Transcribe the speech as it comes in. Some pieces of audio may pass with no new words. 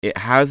it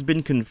has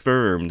been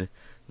confirmed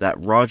that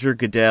Roger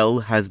Goodell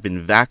has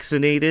been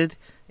vaccinated,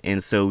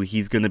 and so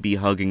he's going to be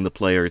hugging the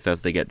players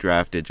as they get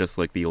drafted, just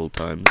like the old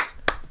times.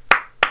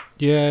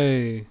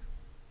 Yay.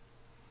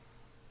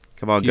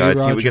 Come on, Yay, guys.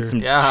 Can we Roger. get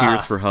some Yeah.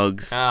 cheers for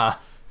hugs? Yeah.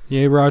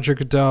 Yay, Roger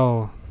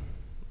Goodell.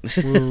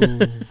 Woo.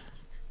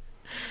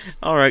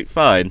 All right,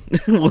 fine.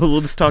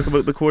 We'll just talk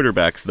about the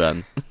quarterbacks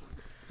then.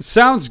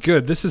 Sounds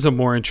good. This is a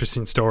more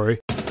interesting story.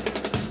 Unbelievable!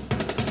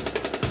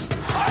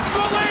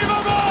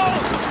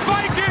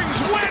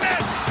 Vikings win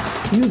it!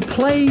 You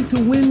play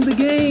to win the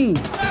game.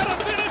 Adam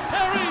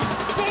Vinatieri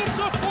booms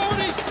a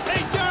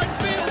 48-yard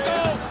field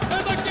goal,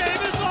 and the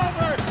game is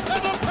over,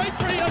 and the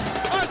Patriots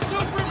are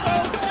Super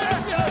Bowl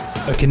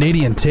champions! A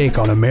Canadian take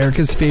on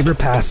America's favorite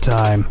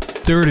pastime.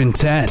 3rd and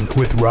 10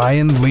 with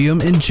Ryan,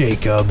 Liam, and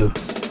Jacob.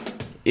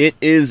 It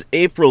is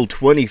April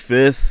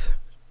 25th,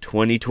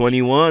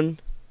 2021,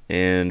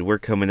 and we're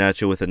coming at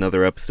you with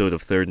another episode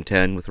of 3rd and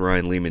 10 with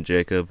Ryan, Liam, and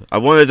Jacob. I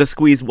wanted to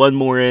squeeze one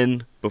more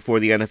in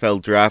before the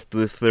NFL draft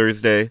this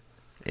Thursday,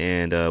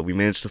 and we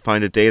managed to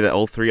find a day that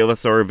all three of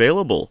us are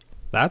available.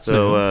 That's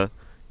So,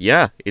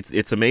 yeah,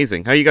 it's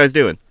amazing. How you guys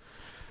doing?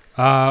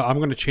 I'm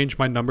going to change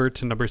my number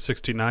to number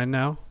 69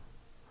 now.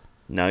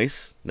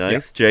 Nice.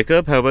 Yep.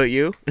 Jacob, how about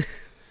you?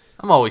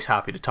 I'm always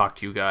happy to talk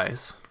to you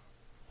guys.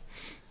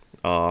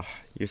 Aw,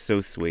 you're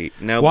so sweet.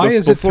 Now, Why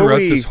is it before throughout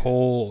we... this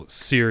whole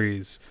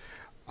series,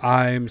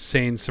 I'm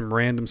saying some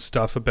random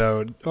stuff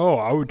about,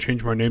 I would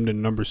change my name to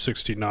number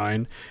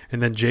 69,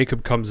 and then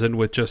Jacob comes in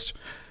with just,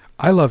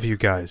 I love you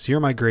guys. You're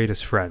my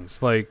greatest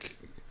friends. Like,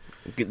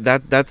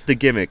 That's the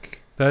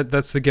gimmick.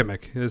 that's the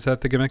gimmick. Is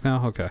that the gimmick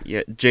now? Okay.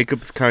 Yeah,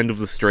 Jacob's kind of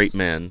the straight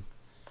man,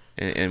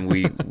 and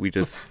we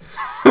just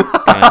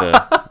kind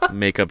of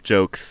make up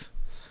jokes,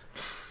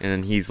 and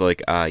then he's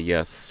like,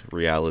 yes,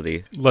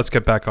 reality. Let's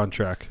get back on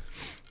track.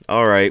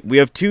 All right, we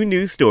have two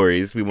news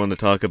stories we want to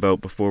talk about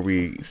before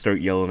we start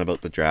yelling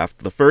about the draft.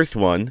 The first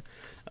one,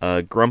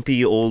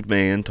 grumpy old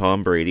man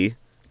Tom Brady.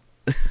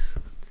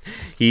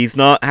 He's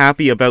not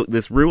happy about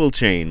this rule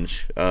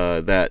change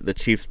that the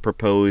Chiefs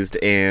proposed,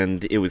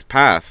 and it was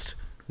passed.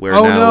 Where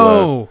now,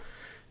 no!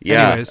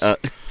 Yeah, Anyways.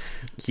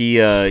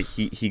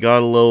 he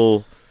got a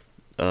little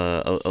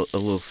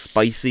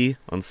spicy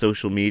on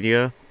social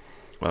media.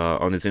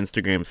 On his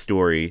Instagram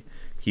story,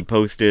 he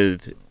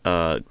posted,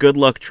 "Good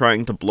luck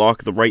trying to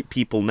block the right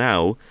people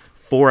now!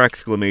 4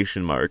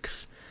 exclamation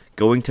marks.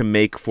 Going to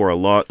make for a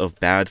lot of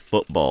bad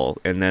football."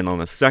 And then on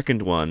a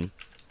second one,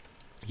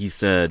 he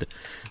said,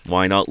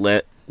 "Why not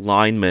let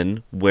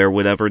linemen wear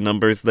whatever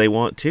numbers they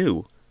want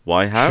to?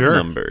 Why have Sure.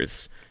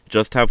 numbers?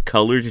 Just have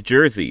colored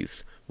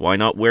jerseys. Why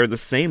not wear the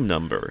same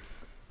number?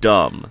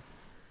 Dumb."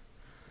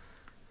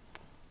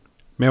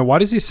 Man, why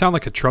does he sound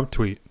like a Trump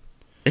tweet?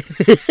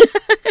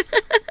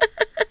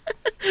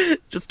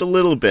 Just a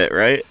little bit,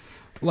 right?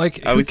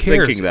 Like, I who was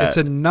cares? thinking that. It's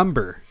a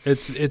number.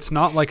 It's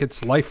not like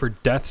it's life or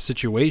death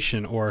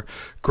situation or,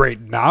 great,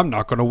 now I'm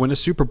not going to win a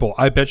Super Bowl.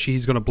 I bet you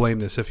he's going to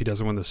blame this if he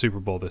doesn't win the Super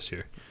Bowl this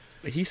year.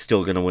 He's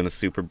still going to win a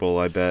Super Bowl,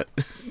 I bet.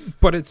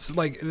 But it's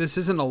like, this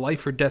isn't a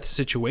life or death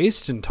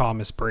situation,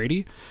 Thomas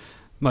Brady.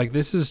 Like,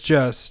 this is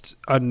just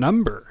a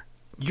number.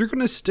 You're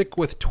going to stick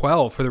with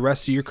 12 for the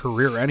rest of your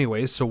career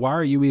anyway, so why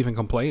are you even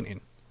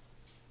complaining?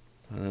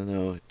 I don't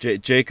know.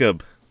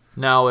 Jacob,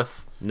 Now,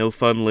 if... no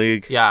fun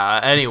league. Yeah,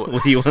 anyway...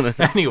 What do you want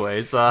to...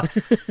 Anyways,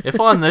 if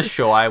on this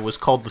show I was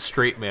called the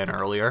straight man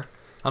earlier,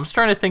 I'm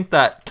starting to think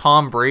that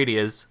Tom Brady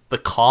is the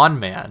con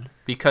man,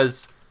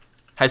 because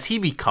has he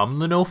become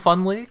the no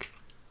fun league?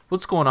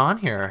 What's going on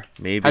here?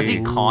 Maybe. Has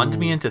he conned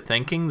me into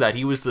thinking that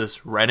he was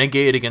this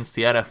renegade against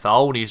the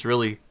NFL when he's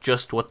really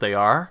just what they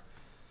are?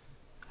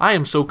 I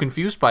am so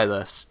confused by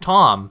this.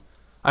 Tom,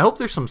 I hope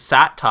there's some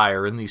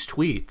satire in these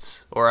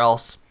tweets, or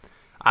else...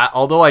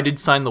 although I did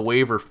sign the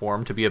waiver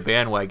form to be a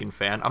bandwagon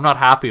fan, I'm not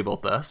happy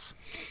about this.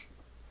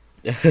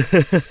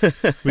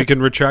 We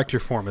can retract your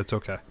form. It's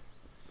okay.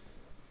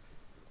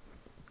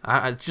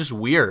 It's just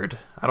weird.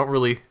 I don't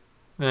really...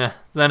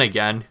 Then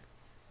again,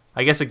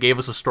 I guess it gave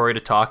us a story to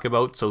talk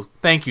about, so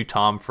thank you,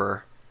 Tom,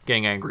 for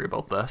getting angry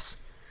about this.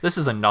 This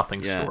is a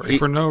nothing Yeah. story.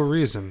 For no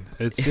reason.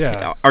 It's,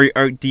 yeah.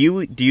 Do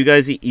you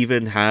guys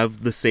even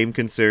have the same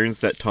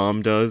concerns that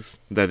Tom does?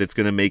 That it's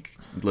going to make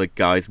like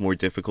guys more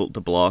difficult to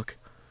block?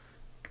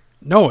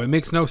 No, it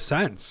makes no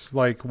sense.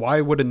 Like,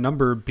 why would a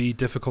number be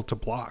difficult to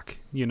block?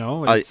 You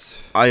know, it's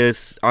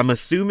I'm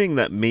assuming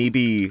that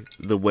maybe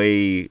the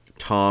way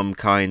Tom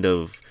kind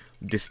of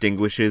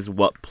distinguishes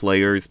what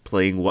players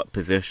playing what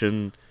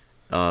position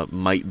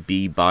might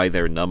be by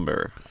their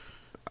number.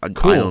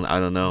 Cool. I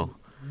don't know.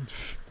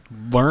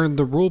 learn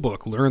the rule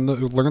book, learn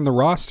the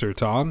roster,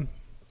 Tom.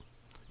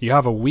 You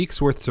have a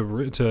week's worth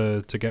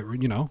to get,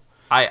 you know.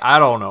 I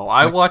don't know.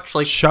 I watch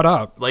like shut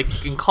up.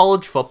 Like in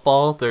college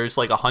football, there's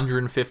like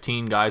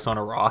 115 guys on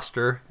a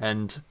roster,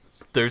 and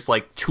there's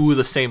like 2 of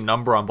the same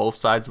number on both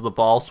sides of the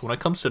ball. So when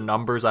it comes to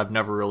numbers, I've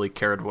never really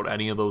cared about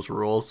any of those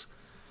rules.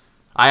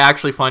 I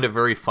actually find it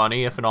very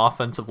funny if an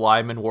offensive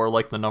lineman wore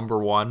like the number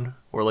 1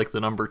 or like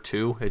the number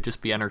 2. It'd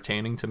just be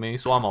entertaining to me,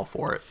 so I'm all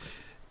for it.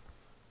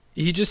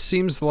 He just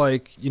seems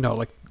like,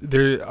 like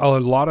there are a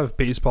lot of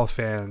baseball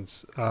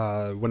fans,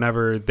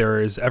 whenever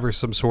there is ever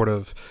some sort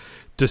of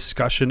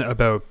discussion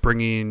about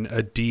bringing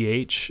a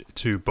DH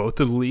to both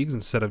of the leagues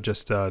instead of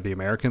just the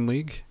American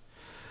League.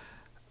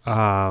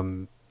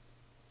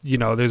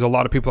 There's a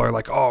lot of people are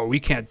like, oh, we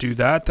can't do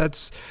that.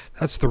 That's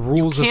the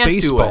rules of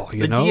baseball.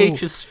 The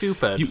DH is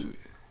stupid.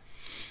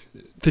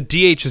 The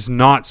DH is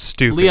not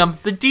stupid. Liam,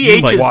 the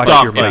DH is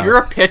dumb. If you're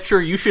a pitcher,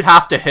 you should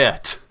have to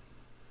hit.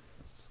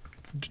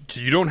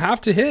 You don't have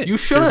to hit. You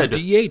should. There's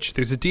a DH.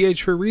 There's a DH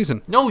for a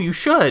reason. No, you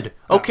should.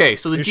 Okay,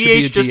 so the there should be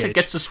a DH just DH.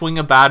 gets to swing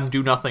a bat and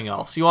do nothing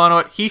else. You want to know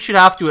what? He should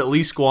have to at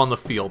least go on the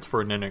field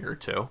for an inning or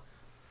two.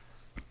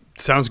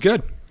 Sounds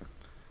good.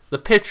 The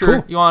pitcher,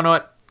 Cool. You want to know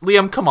what?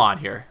 Liam, come on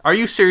here. Are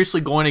you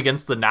seriously going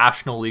against the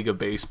National League of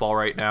Baseball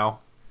right now?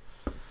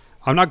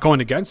 I'm not going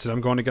against it. I'm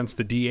going against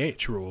the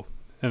DH rule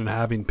and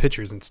having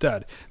pitchers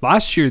instead.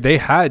 Last year, they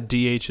had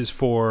DHs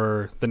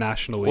for the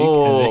National League,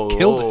 and they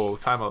killed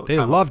it. Time out. They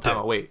loved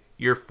it. Wait,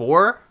 you're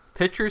for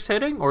pitchers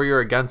hitting or you're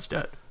against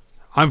it?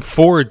 I'm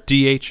for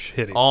DH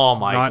hitting. Oh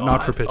my god.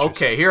 Not for pitchers.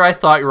 Okay, here I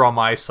thought you were on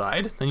my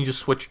side. Then you just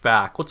switched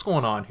back. What's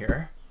going on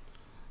here?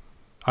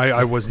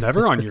 I was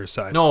never on your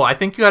side. No, I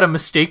think you had a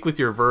mistake with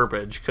your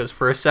verbiage, because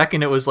for a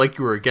second it was like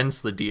you were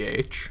against the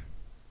DH.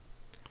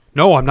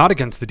 No, I'm not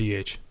against the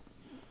DH.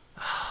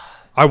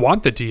 I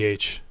want the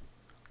DH.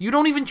 You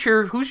don't even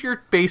cheer. Who's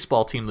your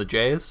baseball team, the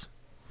Jays?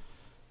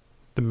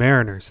 The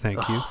Mariners,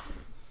 thank you.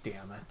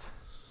 Damn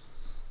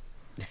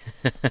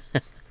it.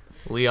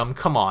 Liam,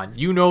 come on.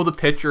 You know the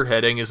pitcher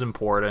hitting is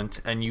important,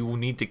 and you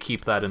need to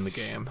keep that in the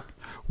game.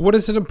 What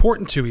is it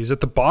important to? He's at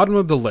the bottom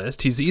of the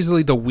list. He's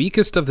easily the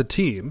weakest of the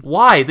team.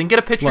 Why? Then get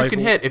a pitcher who Like- can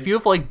hit. If you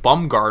have, like,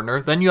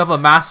 Bumgarner, then you have a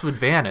massive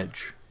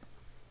advantage.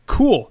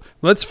 Cool.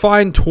 Let's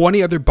find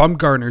 20 other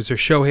Bumgarners or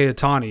Shohei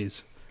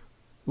Otanis.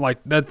 Like,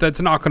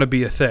 that's not going to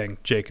be a thing,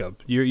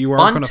 Jacob. You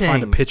aren't going to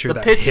find a pitcher the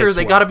that pitcher, hits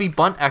they well. got to be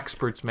bunt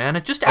experts, man.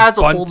 It just adds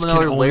a whole bunts can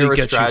another only layer of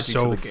get you strategy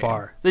so to the game.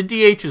 far. The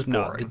DH is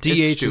No, boring.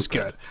 the DH is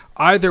good.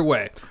 Either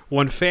way,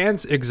 when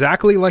fans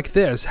exactly like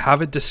this have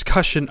a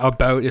discussion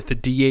about if the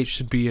DH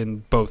should be in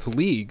both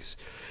leagues,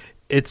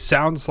 it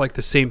sounds like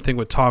the same thing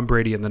with Tom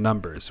Brady and the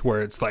numbers,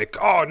 where it's like,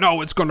 oh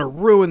no, it's going to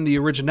ruin the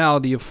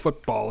originality of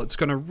football. It's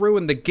going to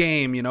ruin the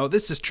game.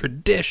 This is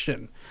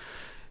tradition.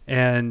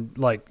 And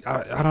like,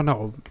 I don't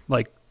know,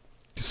 like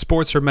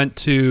sports are meant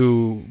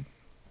to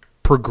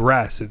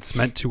progress. It's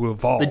meant to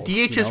evolve. The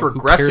DH is Who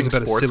cares regressing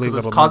about a sports silly because it's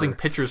little causing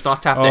number? pitchers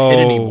not to have to hit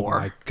anymore. Oh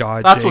my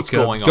God, That's Jacob. what's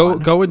going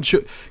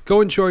on.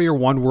 Go enjoy your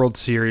one World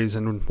Series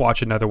and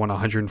watch another one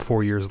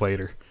 104 years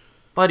later.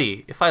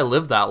 Buddy, if I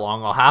live that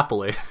long, I'll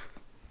happily.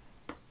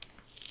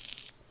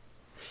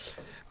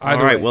 All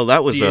right, well,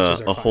 that was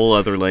a whole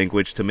other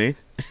language to me.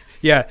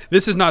 Yeah,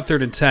 this is not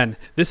 3rd and 10.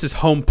 This is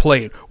Home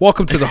Plate.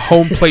 Welcome to the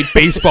Home Plate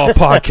Baseball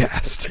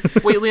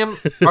Podcast. Wait, Liam,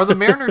 are the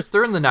Mariners,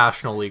 they're in the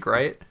National League,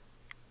 right?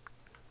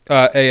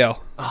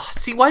 AL.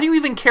 See, why do you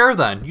even care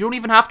then? You don't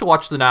even have to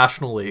watch the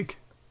National League.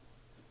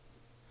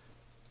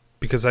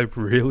 Because I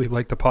really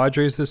like the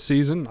Padres this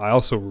season. I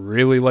also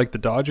really like the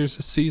Dodgers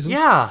this season.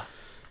 Yeah.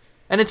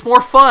 And it's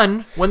more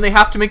fun when they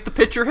have to make the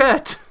pitcher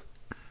hit.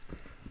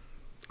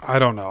 I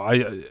don't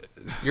know.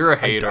 You're a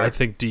hater. I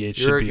think DH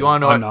should be. You wanna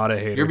know I'm what? not a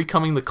hater. You're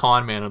becoming the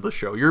con man of the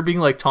show. You're being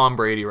like Tom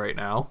Brady right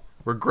now.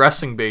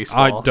 Regressing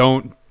baseball. I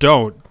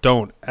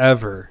don't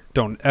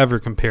ever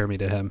compare me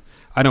to him.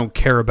 I don't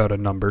care about a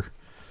number.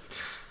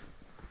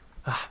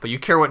 But you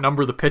care what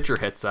number the pitcher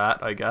hits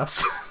at, I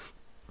guess.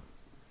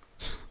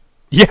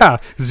 Yeah,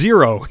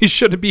 0. He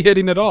shouldn't be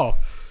hitting at all.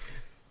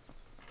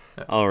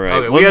 All right,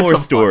 Okay, one we had more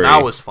some story. Fun.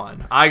 That was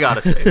fun. I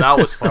gotta say, that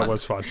was fun. That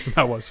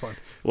was fun.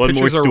 One more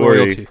Pitchers are story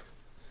royalty.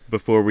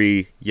 before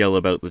we yell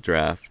about the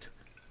draft.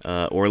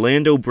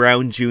 Orlando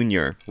Brown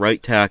Jr.,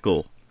 right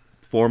tackle,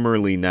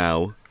 formerly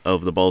now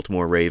of the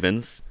Baltimore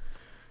Ravens.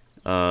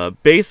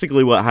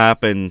 Basically what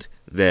happened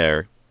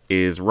there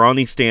is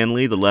Ronnie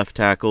Stanley, the left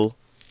tackle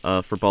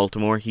for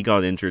Baltimore, he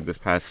got injured this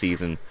past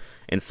season,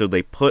 and so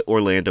they put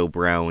Orlando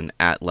Brown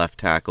at left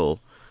tackle,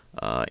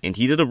 and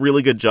he did a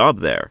really good job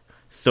there.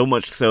 So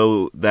much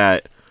so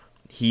that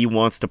he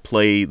wants to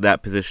play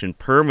that position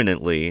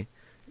permanently,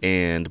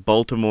 and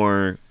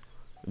Baltimore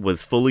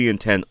was fully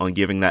intent on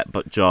giving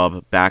that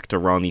job back to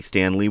Ronnie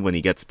Stanley when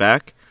he gets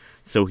back,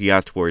 so he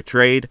asked for a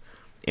trade,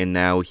 and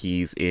now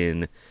he's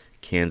in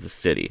Kansas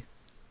City.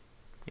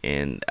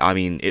 And, I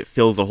mean, it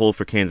fills a hole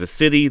for Kansas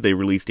City. They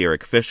released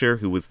Eric Fisher,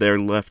 who was their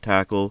left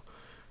tackle,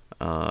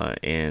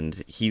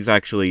 and he's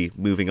actually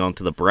moving on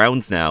to the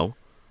Browns now,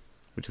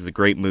 which is a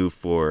great move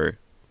for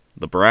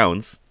the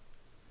Browns.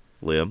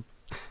 Liam?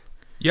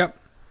 Yep,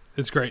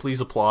 it's great. Please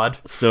applaud.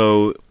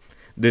 So,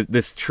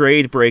 this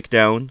trade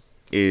breakdown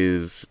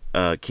is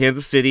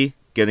Kansas City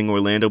getting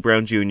Orlando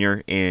Brown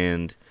Jr.,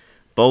 and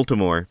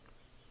Baltimore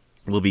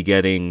will be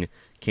getting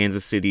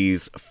Kansas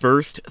City's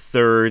first,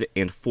 third,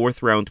 and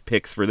fourth round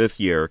picks for this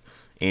year,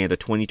 and a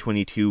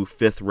 2022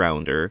 fifth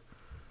rounder.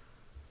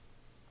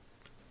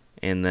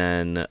 And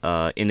then,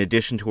 in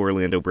addition to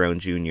Orlando Brown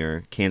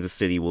Jr., Kansas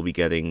City will be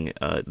getting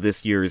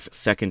this year's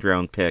second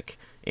round pick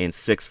and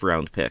 6th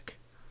round pick.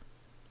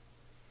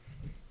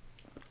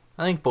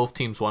 I think both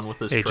teams won with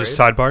this Hey, trade. just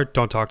sidebar.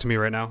 Don't talk to me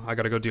right now. I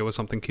got to go deal with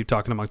something. Keep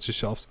talking amongst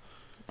yourselves.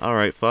 All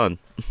right, fun.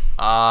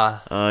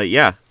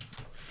 Yeah.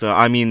 So,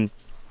 I mean,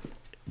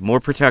 more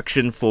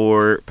protection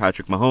for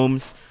Patrick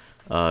Mahomes.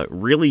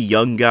 Really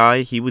young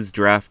guy. He was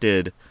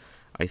drafted,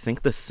 I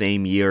think, the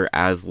same year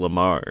as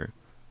Lamar.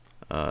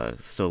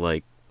 So,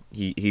 like,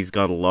 he's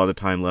got a lot of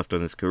time left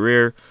on his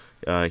career.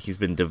 He's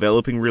been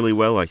developing really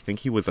well. I think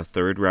he was a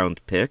 3rd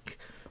round pick,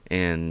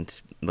 and,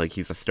 like,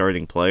 he's a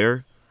starting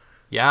player.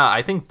 Yeah,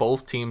 I think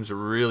both teams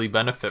really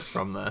benefit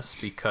from this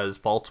because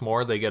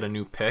Baltimore, they get a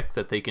new pick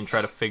that they can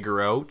try to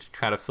figure out,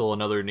 try to fill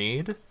another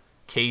need.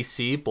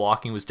 KC,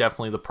 blocking was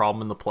definitely the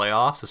problem in the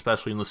playoffs,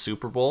 especially in the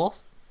Super Bowl,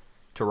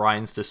 to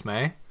Ryan's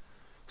dismay.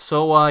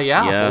 So,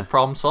 yeah, both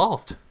problems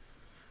solved.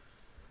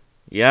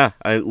 Yeah,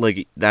 I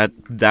like that.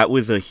 That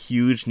was a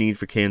huge need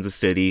for Kansas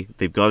City.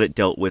 They've got it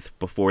dealt with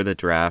before the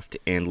draft,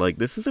 and like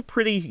this is a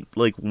pretty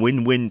like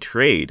win-win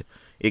trade.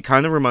 It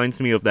kind of reminds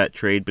me of that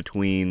trade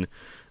between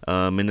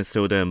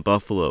Minnesota and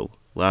Buffalo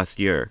last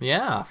year.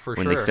 Yeah, for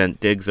when sure. they sent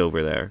Diggs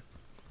over there.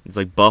 It's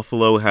like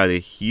Buffalo had a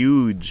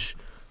huge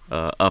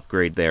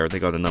upgrade there. They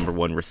got a number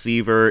 1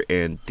 receiver,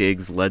 and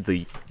Diggs led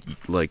the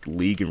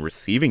league in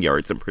receiving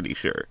yards, I'm pretty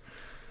sure.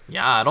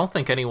 Yeah, I don't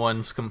think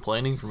anyone's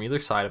complaining from either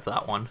side of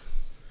that one.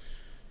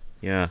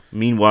 Yeah.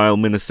 Meanwhile,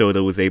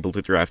 Minnesota was able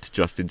to draft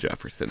Justin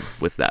Jefferson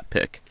with that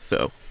pick.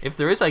 So If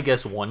there is, I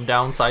guess, one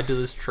downside to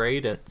this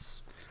trade,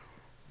 it's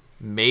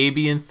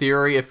maybe in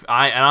theory, and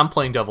I'm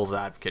playing devil's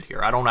advocate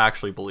here, I don't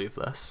actually believe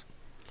this.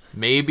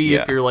 Maybe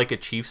if you're like a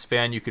Chiefs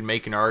fan, you could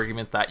make an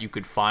argument that you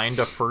could find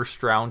a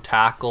 1st round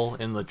tackle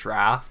in the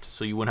draft,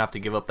 so you wouldn't have to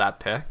give up that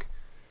pick.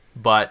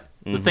 But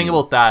the thing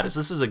about that is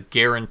this is a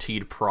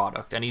guaranteed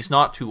product, and he's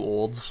not too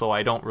old, so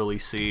I don't really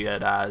see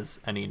it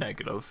as any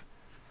negative.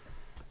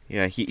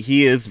 yeah,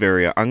 he is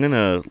very. I'm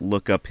gonna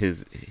look up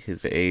his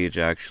age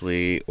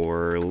actually.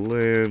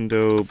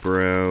 Orlando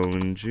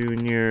Brown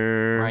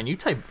Jr. Ryan, you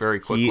type very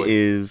quickly. He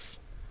is.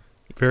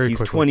 He's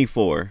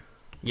 24.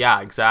 Yeah,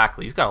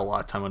 exactly. He's got a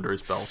lot of time under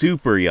his belt.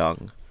 Super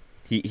young.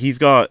 He's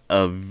got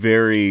a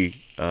very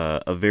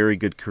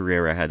good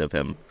career ahead of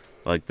him.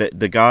 Like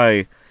the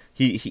guy,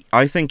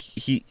 I think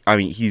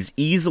he's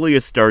easily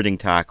a starting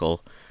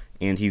tackle,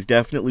 and he's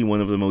definitely one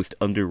of the most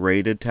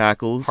underrated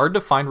tackles. Hard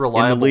to find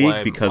reliable in the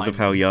league because of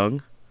how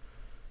young.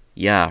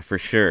 Yeah, for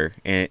sure.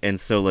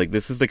 And so like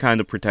this is the kind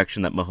of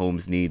protection that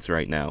Mahomes needs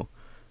right now.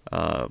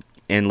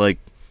 And like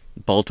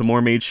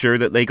Baltimore made sure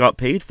that they got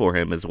paid for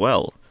him as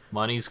well.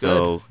 Money's good.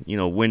 So,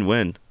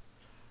 win-win.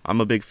 I'm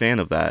a big fan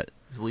of that.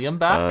 Is Liam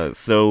back?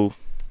 So,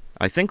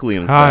 I think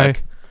Liam's Hi.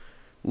 back.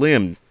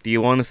 Liam, do you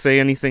want to say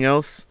anything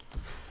else?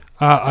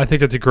 I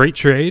think it's a great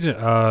trade.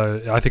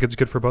 I think it's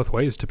good for both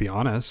ways, to be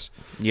honest.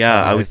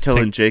 Yeah, I was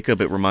telling think-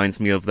 Jacob it reminds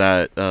me of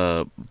that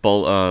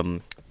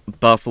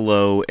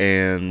Buffalo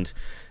and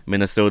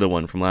Minnesota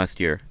one from last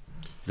year.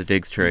 The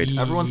Diggs trade.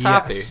 Everyone's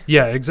happy.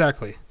 Yeah,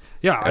 exactly.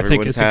 Yeah, I think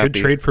Everyone's it's a good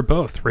happy. trade for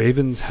both.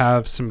 Ravens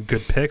have some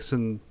good picks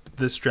in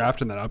this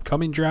draft and that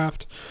upcoming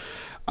draft.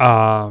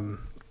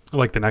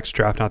 Like the next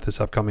draft, not this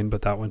upcoming,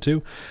 but that one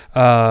too.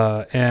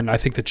 And I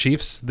think the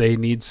Chiefs, they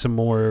need some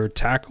more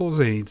tackles.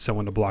 They need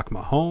someone to block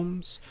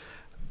Mahomes.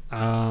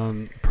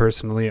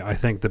 Personally, I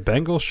think the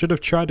Bengals should have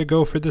tried to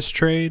go for this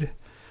trade.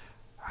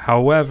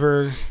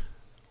 However,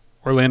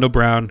 Orlando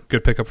Brown,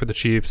 good pickup for the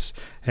Chiefs,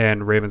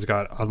 and Ravens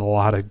got a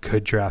lot of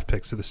good draft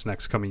picks this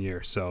next coming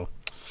year. So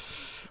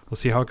we'll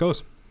see how it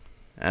goes.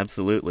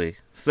 Absolutely.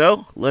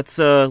 So let's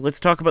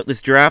talk about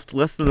this draft.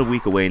 Less than a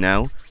week away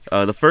now.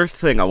 The first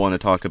thing I want to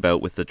talk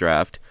about with the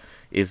draft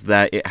is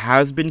that it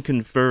has been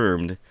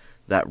confirmed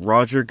that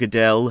Roger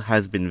Goodell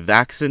has been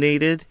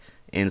vaccinated,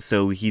 and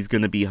so he's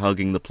going to be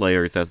hugging the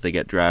players as they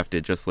get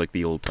drafted, just like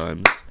the old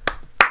times.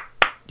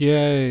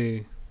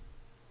 Yay!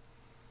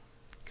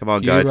 Come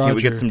on, Yay, guys, can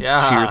we get Roger. some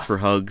Yeah. cheers for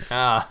hugs?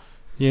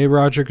 Yay,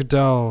 Roger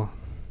Goodell!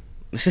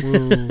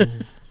 Woo.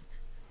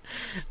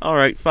 All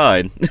right,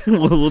 fine.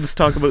 we'll just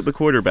talk about the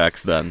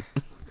quarterbacks then.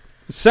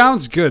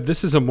 Sounds good.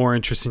 This is a more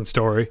interesting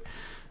story.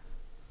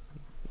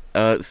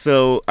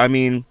 So, I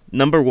mean,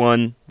 number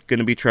 1, going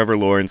to be Trevor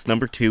Lawrence.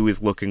 Number 2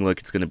 is looking like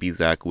it's going to be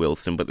Zach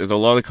Wilson. But there's a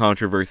lot of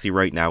controversy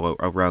right now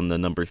around the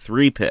number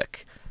 3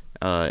 pick.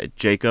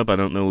 Jacob, I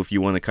don't know if you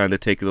want to kind of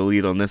take the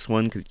lead on this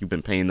one because you've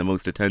been paying the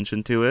most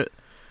attention to it.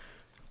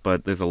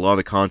 But there's a lot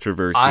of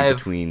controversy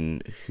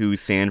between who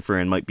San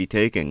Fran might be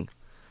taking.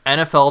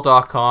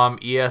 NFL.com,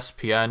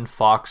 ESPN,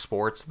 Fox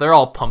Sports, they're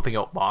all pumping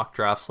out mock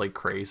drafts like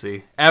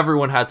crazy.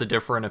 Everyone has a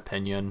different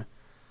opinion.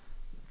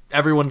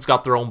 Everyone's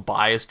got their own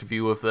biased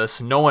view of this.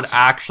 No one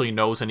actually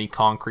knows any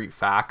concrete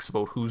facts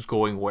about who's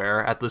going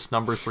where at this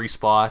number 3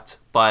 spot.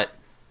 But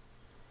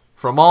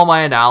from all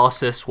my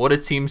analysis, what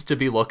it seems to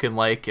be looking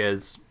like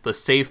is the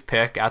safe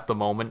pick at the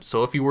moment.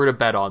 So if you were to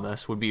bet on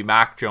this, would be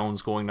Mac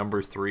Jones going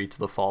number 3 to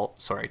the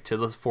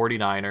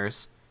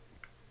 49ers.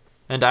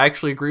 And I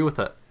actually agree with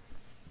it.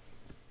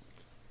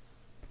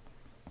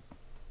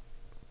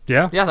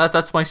 Yeah. Yeah,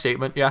 that's my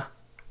statement. Yeah.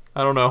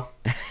 I don't know.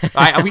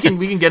 We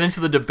can get into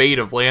the debate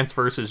of Lance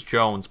versus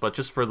Jones, but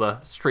just for the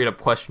straight up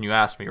question you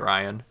asked me,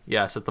 Ryan,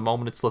 yes, at the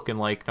moment it's looking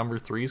like number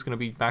 3 is going to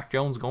be Mac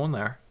Jones going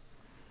there.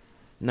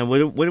 Now,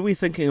 what are we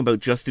thinking about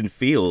Justin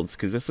Fields?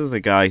 Because this is a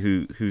guy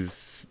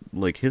who's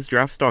like his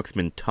draft stock's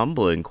been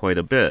tumbling quite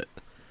a bit.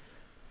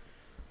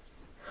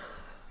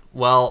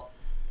 Well,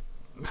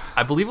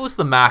 I believe it was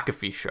the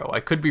McAfee show.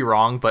 I could be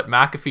wrong, but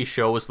McAfee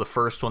show was the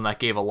first one that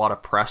gave a lot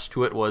of press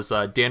to it. Was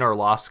Dan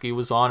Orlovsky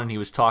was on, and he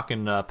was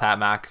talking to Pat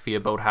McAfee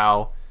about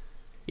how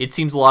it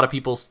seems a lot of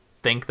people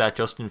think that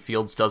Justin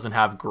Fields doesn't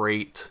have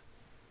great.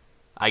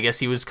 I guess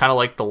he was kind of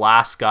like the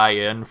last guy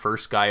in,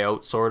 first guy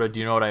out, sort of. Do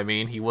you know what I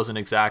mean? He wasn't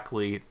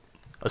exactly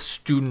a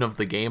student of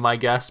the game, I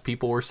guess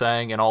people were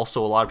saying, and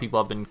also a lot of people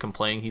have been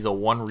complaining he's a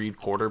one-read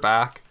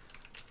quarterback.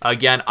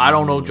 Again, I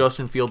don't know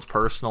Justin Fields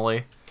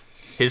personally.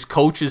 His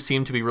coaches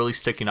seem to be really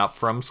sticking up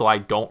for him, so I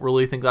don't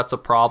really think that's a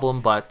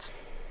problem, but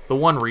the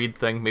one read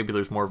thing, maybe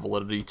there's more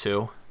validity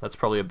to. That's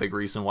probably a big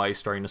reason why he's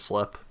starting to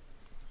slip.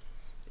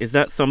 Is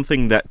that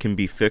something that can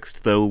be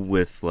fixed, though,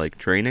 with, like,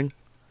 training?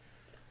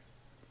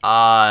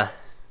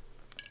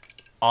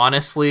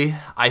 Honestly,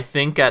 I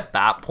think at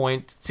that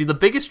point, see, the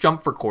biggest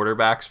jump for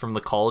quarterbacks from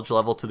the college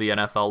level to the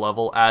NFL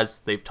level, as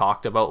they've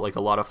talked about, like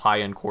a lot of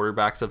high-end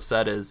quarterbacks have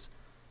said, is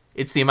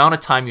it's the amount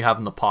of time you have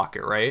in the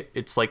pocket, right?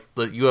 It's like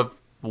you have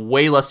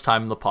way less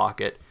time in the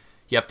pocket.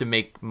 You have to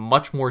make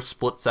much more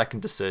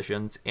split-second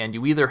decisions, and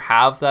you either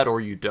have that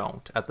or you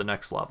don't at the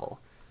next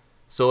level.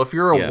 So if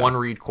you're a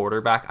one-read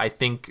quarterback, I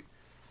think...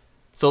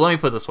 So let me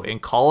put it this way. In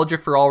college,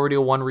 if you're already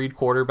a one-read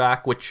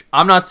quarterback, which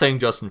I'm not saying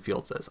Justin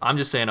Fields is. I'm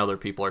just saying other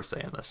people are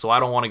saying this. So I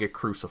don't want to get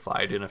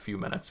crucified in a few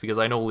minutes because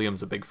I know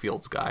Liam's a big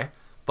Fields guy.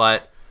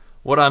 But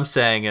what I'm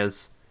saying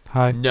is...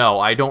 No,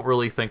 I don't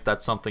really think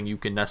that's something you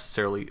can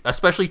necessarily...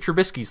 Especially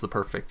Trubisky's the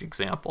perfect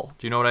example.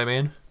 Do you know what I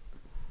mean?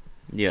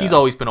 Yeah. He's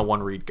always been a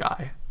one-read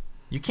guy.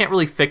 You can't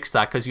really fix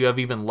that because you have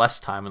even less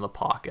time in the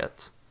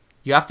pocket.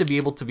 You have to be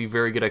able to be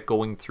very good at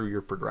going through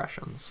your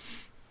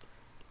progressions.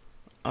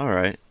 All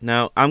right.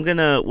 Now, what I'm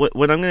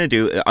gonna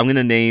do, I'm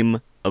gonna name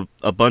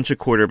a bunch of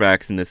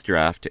quarterbacks in this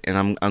draft, and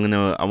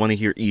I want to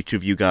hear each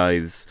of you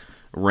guys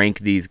rank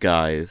these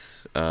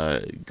guys,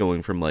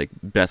 going from like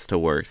best to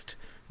worst.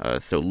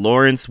 So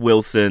Lawrence,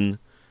 Wilson,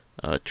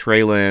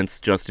 Trey Lance,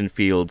 Justin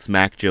Fields,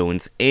 Mac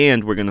Jones,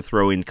 and we're gonna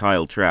throw in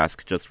Kyle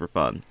Trask just for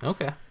fun.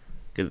 Okay.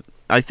 Because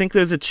I think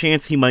there's a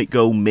chance he might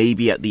go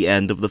maybe at the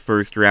end of the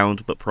first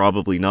round, but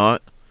probably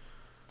not.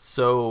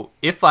 So,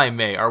 if I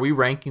may, are we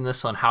ranking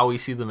this on how we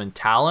see them in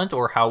talent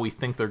or how we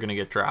think they're going to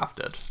get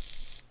drafted?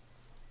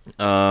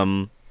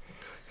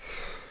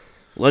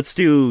 Let's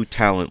do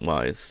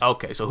talent-wise.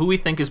 Okay, so who we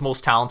think is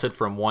most talented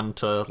from 1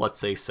 to, let's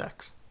say,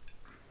 6.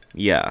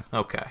 Yeah.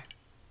 Okay.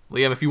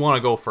 Liam, if you want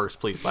to go first,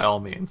 please, by all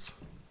means.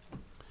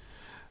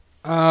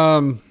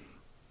 No,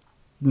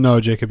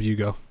 Jacob, you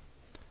go.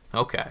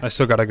 Okay. I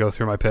still got to go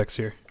through my picks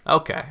here.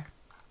 Okay.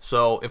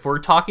 So, if we're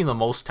talking the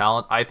most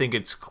talent, I think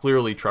it's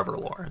clearly Trevor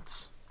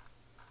Lawrence.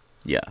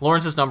 Yeah.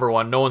 Lawrence is number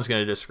 1. No one's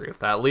going to disagree with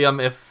that.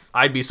 Liam,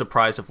 I'd be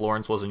surprised if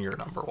Lawrence wasn't your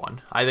number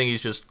 1. I think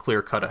he's just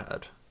clear cut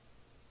ahead.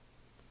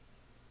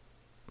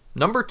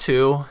 Number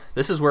 2,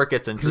 this is where it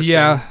gets interesting.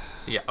 Yeah.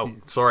 Oh,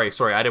 sorry.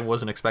 I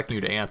wasn't expecting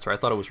you to answer. I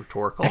thought it was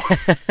rhetorical.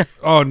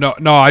 Oh,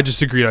 no, I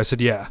just agreed. I said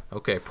yeah.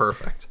 Okay,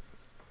 perfect.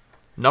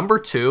 Number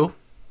 2,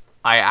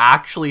 I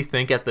actually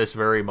think at this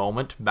very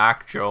moment,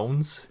 Mac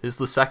Jones is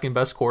the second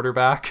best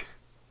quarterback.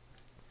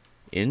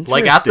 Interesting.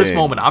 Like at this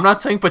moment, I'm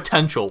not saying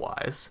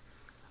potential-wise.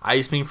 I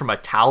just mean from a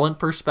talent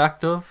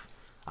perspective,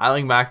 I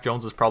think Mac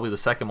Jones is probably the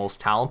second most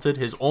talented.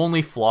 His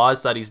only flaw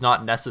is that he's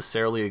not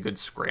necessarily a good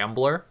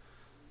scrambler,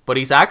 but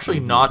he's actually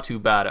not too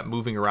bad at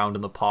moving around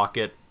in the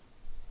pocket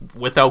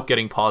without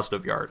getting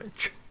positive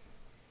yardage.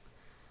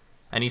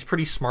 And he's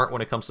pretty smart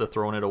when it comes to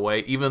throwing it away,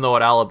 even though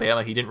at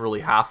Alabama he didn't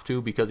really have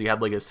to because he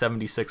had like a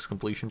 76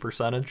 completion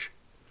percentage.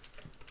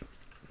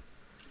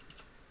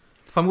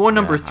 If I'm going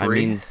number 3... I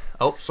mean,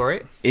 oh,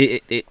 sorry.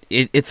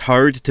 It's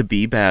hard to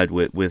be bad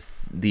with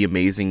the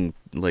amazing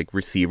like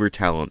receiver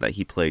talent that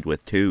he played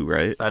with too,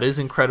 right? That is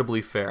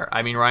incredibly fair.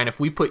 I mean, Ryan, if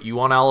we put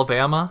you on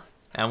Alabama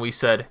and we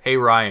said, hey,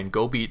 Ryan,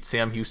 go beat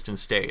Sam Houston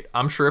State,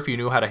 I'm sure if you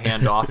knew how to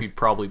hand off, you'd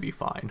probably be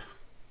fine.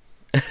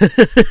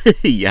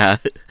 Yeah,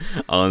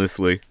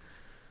 honestly.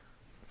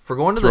 If we're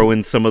going to throw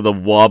in some of the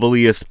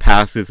wobbliest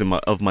passes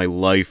of my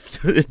life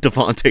to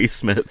Devontae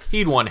Smith.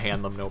 He'd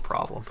one-hand them, no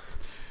problem.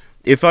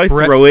 If I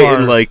throw it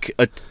in like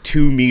a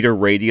 2-meter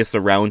radius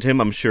around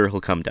him, I'm sure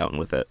he'll come down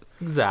with it.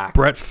 Exactly.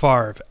 Brett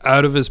Favre,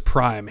 out of his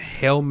prime,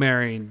 Hail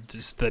Mary,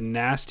 just the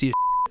nastiest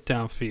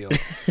downfield.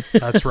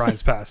 That's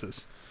Ryan's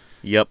passes.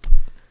 Yep.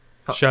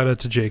 Shout out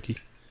to Jakey.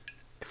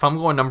 If I'm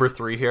going number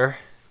 3 here,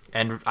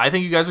 and I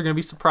think you guys are going to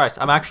be surprised,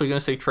 I'm actually going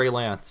to say Trey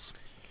Lance.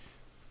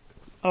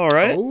 All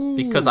right. Ooh.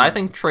 Because I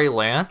think Trey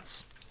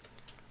Lance,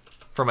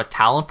 from a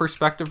talent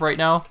perspective right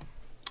now,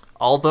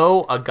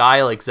 although a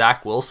guy like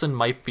Zach Wilson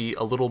might be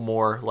a little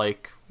more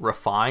like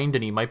refined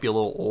and he might be a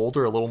little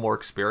older, a little more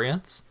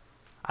experienced,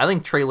 I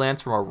think Trey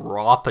Lance from a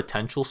raw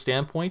potential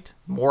standpoint,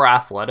 more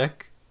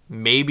athletic,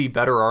 maybe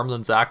better arm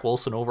than Zach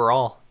Wilson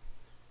overall.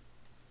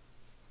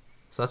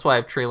 So that's why I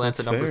have Trey Lance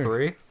at number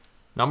 3.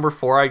 Number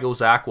 4, I go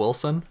Zach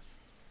Wilson.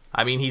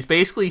 I mean, he's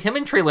basically, him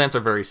and Trey Lance are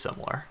very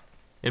similar,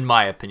 in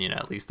my opinion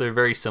at least. They're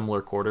very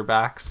similar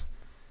quarterbacks.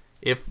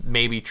 If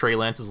maybe Trey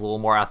Lance is a little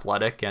more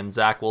athletic and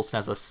Zach Wilson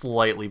has a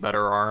slightly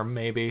better arm,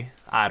 maybe.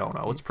 I don't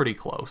know. It's pretty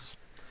close.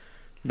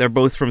 They're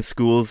both from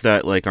schools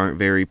that aren't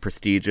very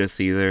prestigious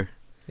either.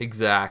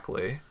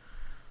 Exactly.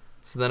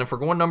 So then if we're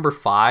going number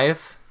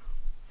 5,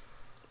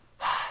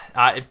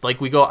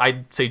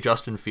 I'd say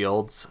Justin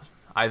Fields.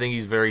 I think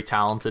he's very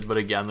talented, but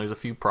again, there's a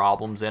few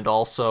problems. And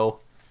also,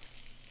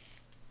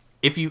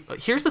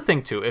 here's the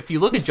thing too, if you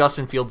look at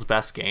Justin Fields'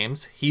 best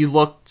games, he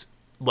looked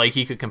like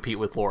he could compete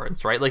with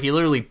Lawrence, right? Like, he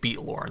literally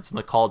beat Lawrence in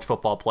the college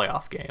football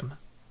playoff game.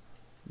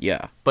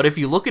 Yeah. But if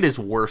you look at his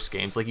worst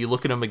games, like you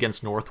look at him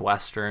against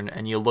Northwestern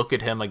and you look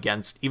at him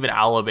against even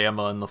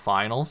Alabama in the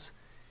finals,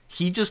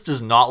 he just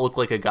does not look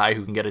like a guy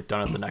who can get it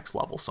done at the next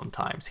level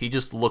sometimes. He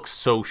just looks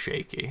so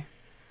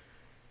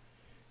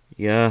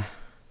Yeah.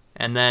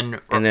 And then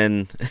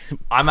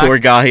poor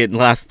guy in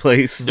last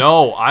place.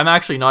 No, I'm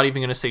actually not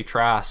even going to say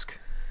Trask.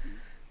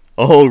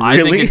 Oh, really?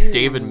 I think it's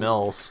David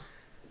Mills.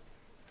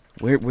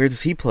 Where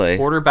does he play?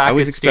 Quarterback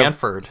at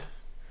Stanford.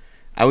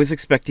 I was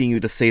expecting you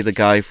to say the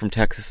guy from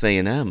Texas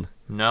A&M.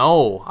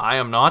 No, I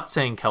am not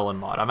saying Kellen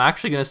Mond. I'm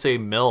actually going to say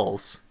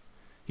Mills.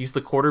 He's the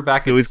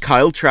quarterback. So is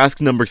Kyle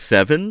Trask number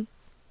 7?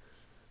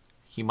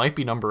 He might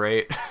be number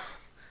 8.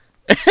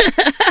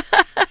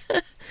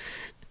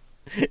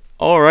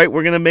 All right,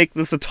 we're going to make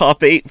this a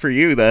top 8 for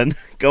you then.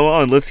 Go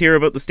on, let's hear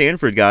about the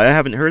Stanford guy. I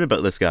haven't heard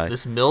about this guy.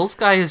 This Mills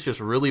guy is just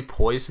really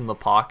poised in the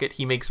pocket.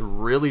 He makes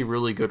really,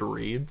 really good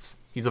reads.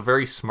 He's a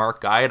very smart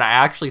guy, and I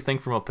actually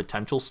think from a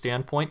potential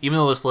standpoint, even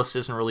though this list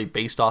isn't really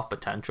based off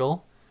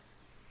potential,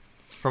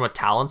 from a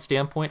talent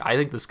standpoint, I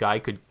think this guy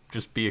could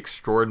just be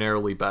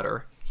extraordinarily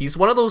better. He's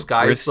one of those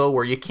guys, though,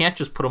 where you can't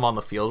just put him on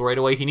the field right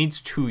away. He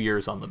needs 2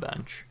 years on the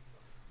bench.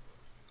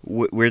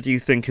 Where do you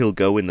think he'll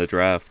go in the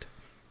draft?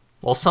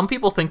 Well, some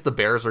people think the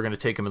Bears are going to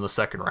take him in the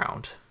second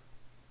round.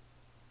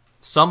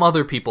 Some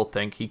other people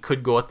think he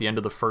could go at the end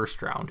of the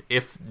first round.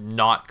 If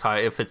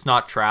it's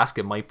not Trask,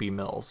 it might be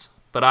Mills.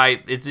 But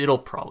it'll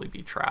probably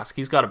be Trask.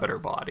 He's got a better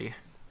body.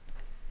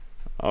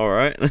 All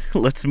right,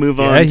 let's move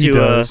on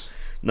to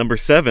number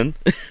 7.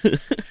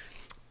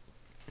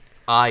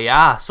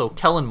 So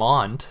Kellen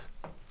Mond.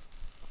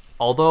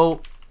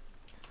 Although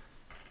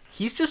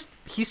he's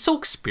so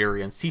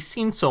experienced. He's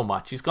seen so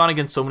much. He's gone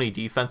against so many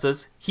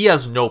defenses. He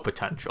has no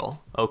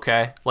potential,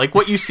 okay? Like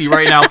what you see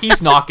right now,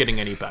 he's not getting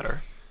any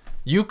better.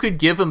 You could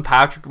give him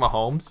Patrick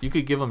Mahomes. You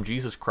could give him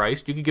Jesus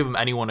Christ. You could give him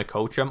anyone to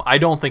coach him. I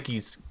don't think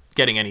he's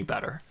getting any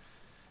better.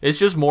 It's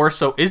just more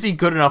so, is he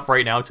good enough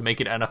right now to make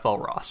an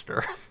NFL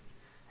roster?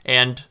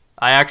 And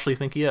I actually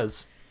think he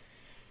is.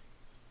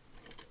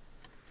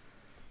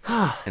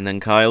 And then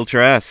Kyle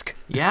Trask.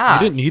 Yeah.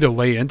 You didn't need to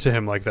lay into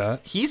him like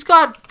that. He's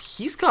got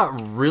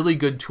really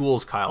good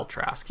tools, Kyle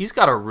Trask. He's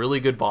got a really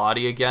good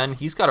body again.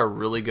 He's got a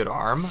really good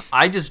arm.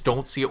 I just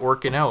don't see it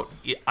working out.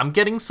 I'm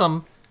getting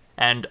some,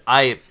 and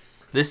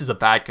this is a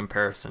bad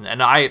comparison,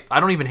 and I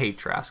don't even hate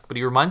Trask, but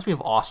he reminds me of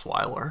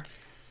Osweiler.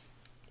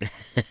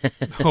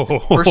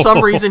 For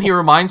some reason, he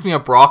reminds me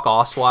of Brock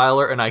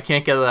Osweiler, and I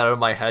can't get that out of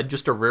my head.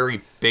 Just a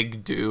very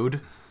big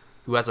dude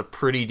who has a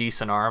pretty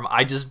decent arm.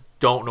 I just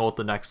don't know at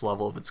the next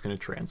level if it's going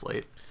to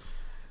translate.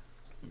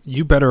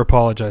 You better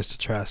apologize to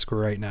Trask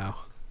right now.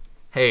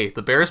 Hey,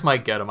 the Bears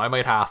might get him. I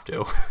might have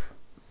to.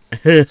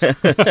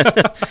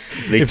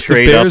 They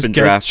trade up and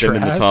draft him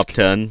in the top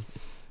 10.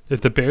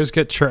 If the Bears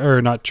get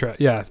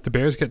if the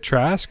Bears get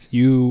Trask,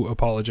 you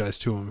apologize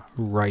to him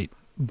right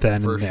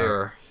then For and there.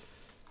 sure.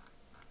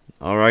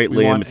 All right,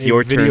 Liam, it's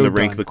your turn to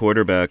rank the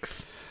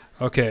quarterbacks.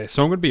 Okay,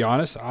 so I'm going to be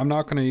honest. I'm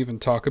not going to even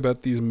talk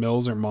about these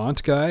Mills or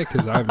Mont guy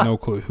because I have no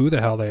clue who the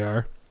hell they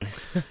are.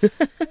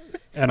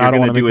 And I don't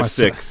want to make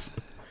myself 6.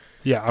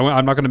 Yeah,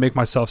 I'm not going to make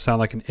myself sound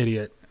like an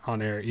idiot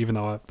on air, even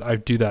though I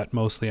do that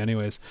mostly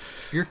anyways.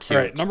 You're cute.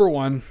 All right, number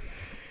 1.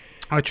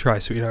 I try,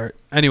 sweetheart.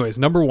 Anyways,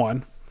 number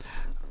 1.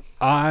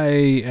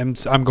 I'm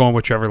going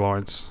with Trevor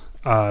Lawrence.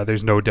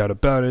 There's no doubt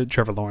about it.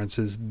 Trevor Lawrence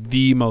is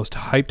the most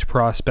hyped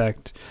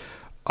prospect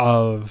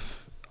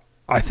of,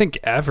 I think,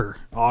 ever.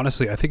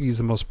 Honestly, I think he's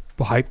the most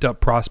hyped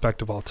up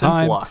prospect of all time.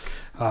 Since Luck.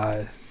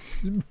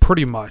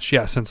 Pretty much,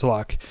 yeah, since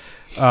Luck.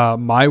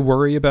 My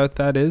worry about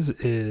that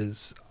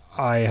is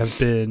I have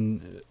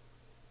been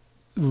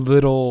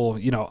little,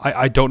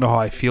 I don't know how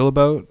I feel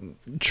about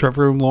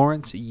Trevor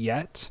Lawrence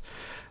yet.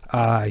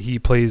 He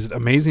plays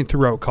amazing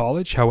throughout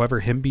college.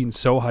 However, him being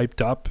so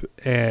hyped up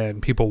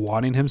and people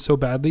wanting him so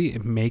badly,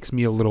 it makes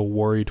me a little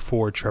worried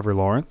for Trevor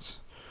Lawrence.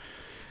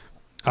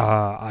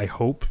 I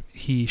hope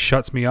he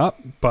shuts me up,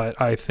 but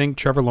I think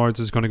Trevor Lawrence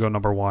is going to go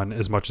number 1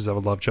 as much as I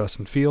would love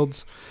Justin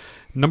Fields.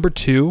 Number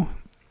 2,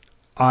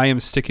 I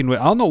am sticking with,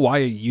 I don't know why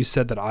you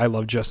said that I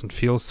love Justin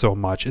Fields so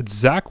much. It's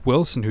Zach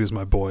Wilson who's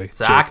my boy.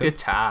 Zach Jacob.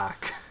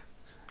 Attack.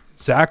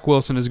 Zach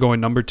Wilson is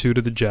going number 2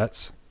 to the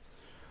Jets.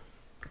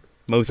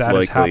 Most That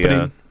likely, is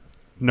happening.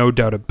 no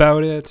doubt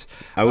about it.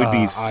 I would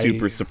be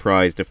super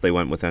surprised if they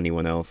went with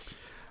anyone else.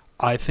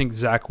 I think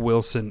Zach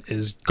Wilson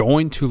is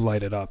going to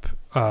light it up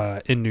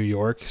in New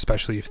York,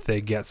 especially if they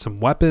get some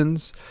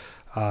weapons.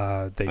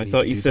 I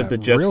thought you said the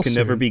Jets can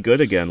never be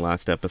good again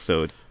last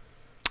episode.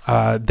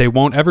 They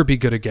won't ever be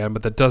good again,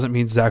 but that doesn't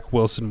mean Zach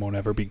Wilson won't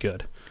ever be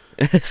good.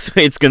 So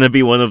it's going to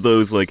be one of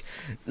those, like,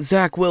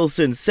 Zach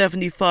Wilson,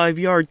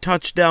 75-yard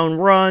touchdown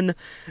run,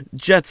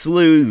 Jets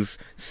lose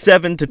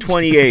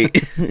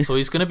 7-28. So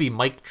he's going to be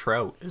Mike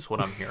Trout, is what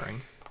I'm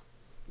hearing.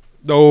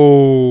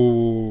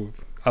 Oh,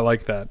 I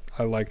like that.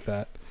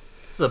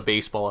 This is a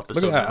baseball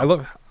episode. Look at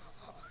that.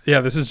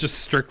 Yeah, this is just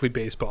strictly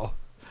baseball.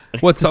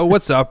 What's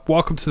up?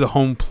 Welcome to the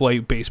Home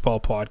Plate Baseball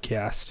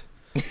Podcast.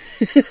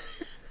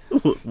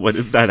 What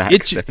is that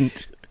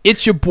accent?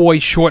 It's your boy,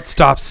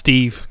 Shortstop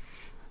Steve.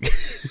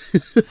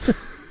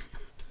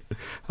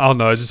 I don't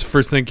know. Just the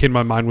first thing that came to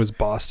my mind was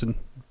Boston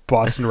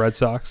Red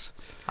Sox.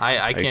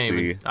 I can't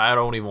even. I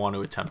don't even want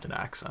to attempt an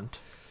accent.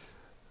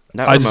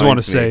 I just want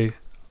to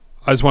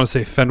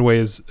say Fenway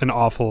is an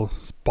awful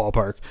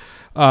ballpark.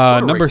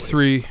 Number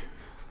 3,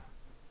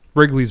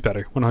 Wrigley's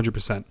better,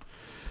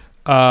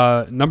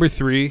 100%. Number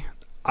 3,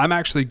 I'm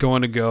actually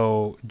going to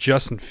go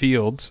Justin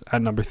Fields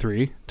at number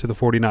 3 to the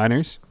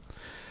 49ers.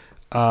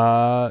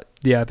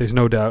 Yeah, there's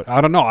no doubt. I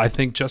don't know. I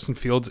think Justin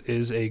Fields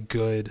is a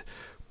good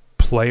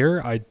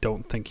player. I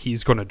don't think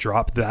he's going to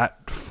drop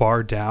that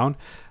far down.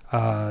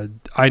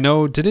 I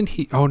know, didn't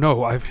he? Oh,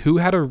 no. Who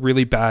had a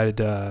really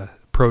bad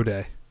pro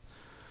day?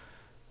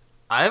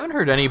 I haven't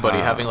heard anybody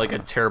having like a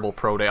terrible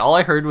pro day. All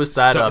I heard was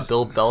that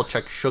Bill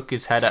Belichick shook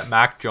his head at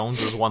Mac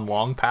Jones' one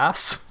long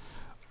pass.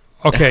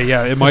 Okay,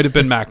 yeah, it might have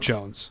been Mac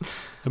Jones.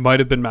 I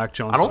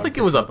don't think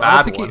it was a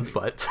bad one,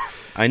 but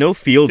I know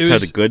Fields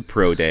had a good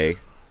pro day.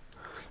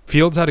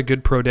 Fields had a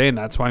good pro day, and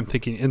that's why I'm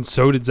thinking. And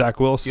so did Zach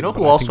Wilson. You know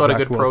who also had a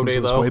good pro day,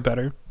 though? Way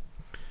better.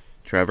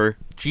 Trevor?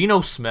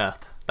 Geno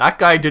Smith. That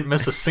guy didn't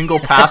miss a single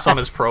pass on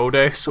his pro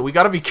day, so we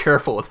got to be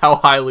careful with how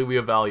highly we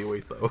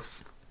evaluate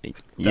those.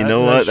 You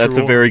know what? That's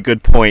a very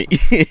good point.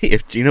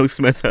 If Geno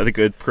Smith had a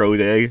good pro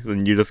day,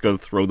 then you just got to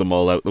throw them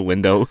all out the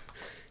window.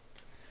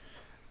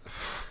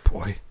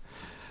 Boy.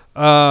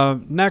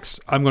 Next,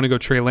 I'm going to go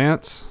Trey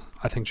Lance.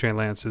 I think Trey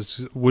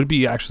Lance would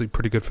be actually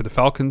pretty good for the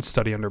Falcons.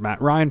 Study under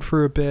Matt Ryan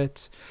for a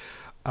bit.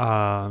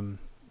 Yeah,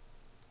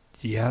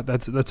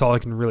 that's all I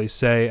can really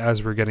say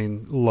as we're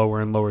getting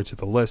lower and lower to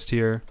the list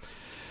here.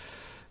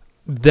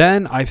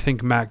 Then I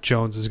think Mac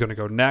Jones is going to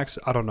go next.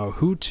 I don't know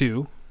who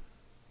to,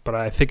 but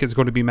I think it's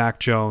going to be Mac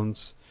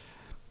Jones,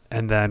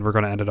 and then we're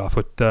going to end it off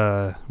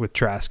with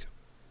Trask.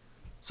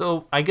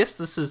 So I guess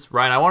this is,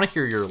 Ryan, I want to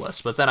hear your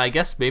list, but then I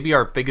guess maybe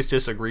our biggest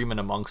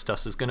disagreement amongst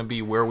us is going to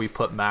be where we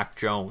put Mac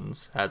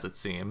Jones, as it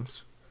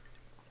seems.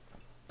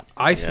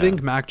 I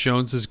think Mac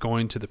Jones is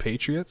going to the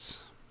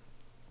Patriots.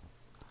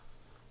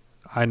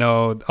 I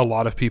know a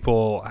lot of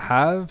people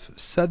have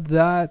said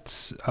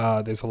that.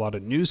 There's a lot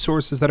of news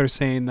sources that are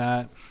saying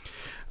that.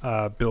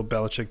 Bill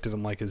Belichick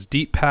didn't like his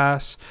deep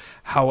pass.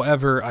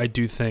 However, I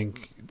do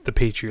think the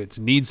Patriots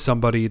need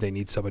somebody. They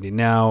need somebody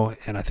now,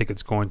 and I think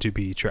it's going to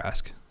be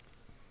Trask.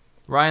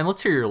 Ryan,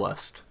 let's hear your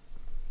list.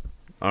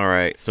 All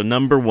right, so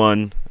number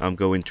 1, I'm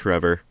going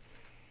Trevor.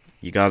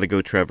 You got to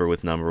go Trevor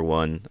with number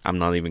 1. I'm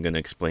not even going to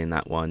explain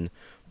that one.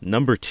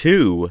 Number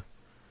 2,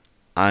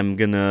 I'm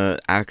going to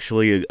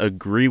actually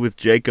agree with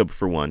Jacob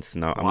for once.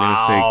 Now I'm going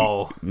to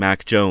say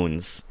Mac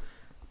Jones.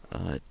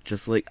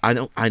 Just like I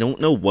don't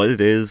know what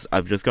it is.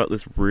 I've just got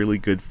this really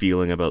good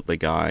feeling about the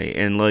guy,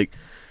 and like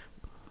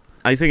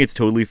I think it's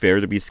totally fair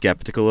to be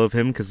skeptical of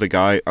him because the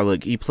guy,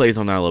 he plays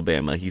on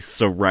Alabama. He's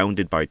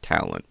surrounded by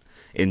talent.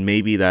 And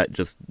maybe that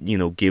just,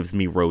 gives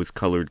me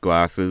rose-colored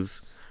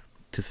glasses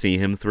to see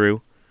him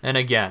through. And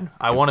again,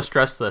 I want to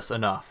stress this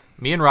enough.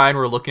 Me and Ryan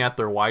were looking at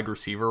their wide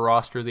receiver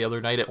roster the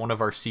other night at one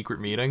of our secret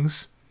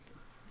meetings.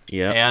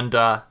 Yeah. And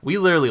we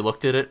literally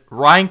looked at it.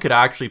 Ryan could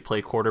actually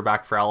play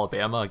quarterback for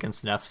Alabama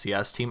against an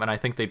FCS team, and I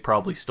think they'd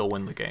probably still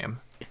win the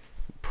game.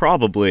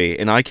 Probably.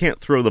 And I can't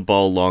throw the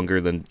ball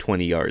longer than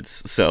 20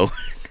 yards, so...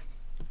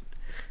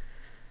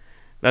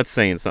 That's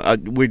saying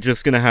something. We're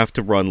just going to have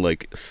to run,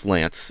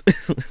 slants.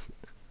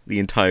 The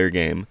entire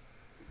game.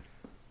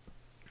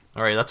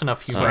 All right, that's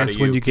enough humor out of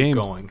when you. You Keep game.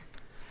 Going.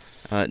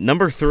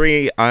 Number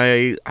 3,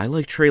 I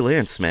like Trey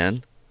Lance,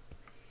 man.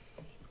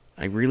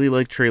 I really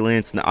like Trey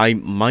Lance. Now, I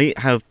might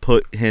have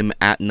put him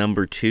at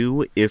number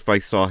 2 if I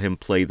saw him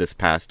play this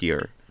past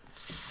year.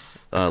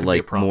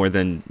 More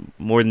than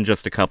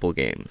just a couple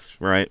games,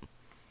 right?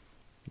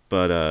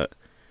 But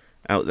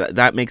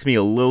that makes me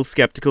a little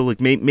skeptical.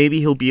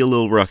 Maybe he'll be a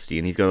little rusty,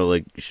 and he's got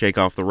to shake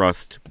off the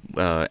rust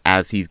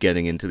as he's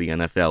getting into the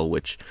NFL,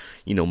 which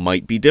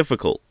might be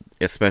difficult,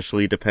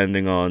 especially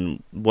depending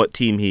on what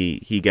team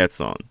he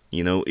gets on.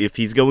 If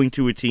he's going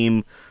to a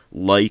team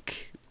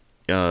like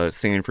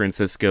San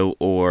Francisco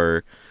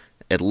or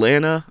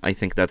Atlanta, I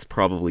think that's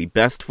probably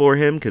best for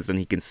him because then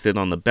he can sit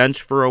on the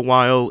bench for a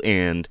while,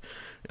 and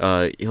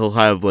he'll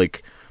have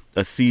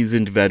a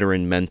seasoned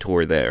veteran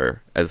mentor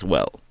there as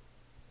well.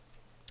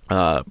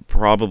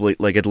 Probably,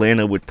 like,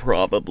 Atlanta would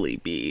probably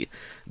be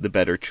the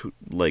better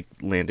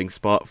landing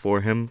spot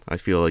for him. I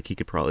feel like he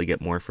could probably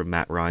get more from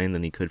Matt Ryan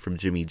than he could from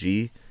Jimmy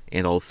G.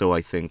 And also,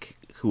 I think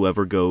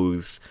whoever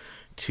goes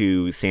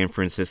to San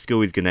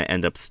Francisco is going to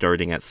end up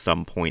starting at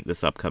some point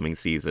this upcoming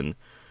season,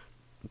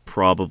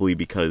 probably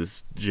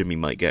because Jimmy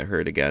might get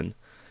hurt again.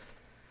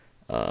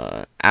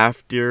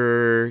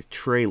 After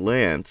Trey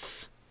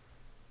Lance,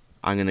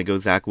 I'm going to go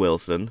Zach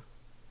Wilson.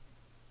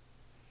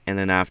 And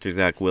then after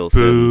Zach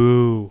Wilson,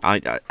 Boo. I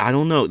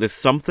don't know. There's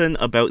something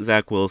about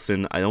Zach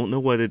Wilson. I don't know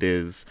what it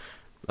is.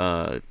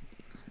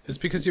 It's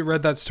because you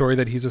read that story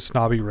that he's a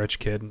snobby rich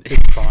kid.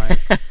 It's fine.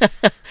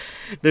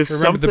 There's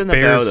Remember something the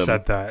Bears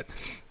about him. said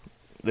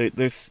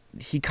that.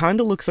 He kind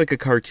of looks like a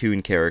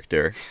cartoon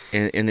character,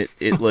 and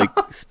it like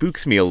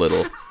spooks me a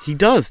little. He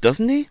does,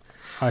 doesn't he?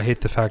 I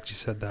hate the fact you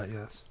said that,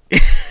 yes.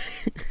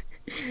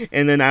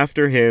 And then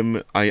after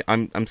him,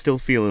 I'm still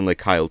feeling like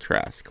Kyle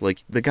Trask.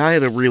 Like, the guy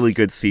had a really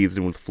good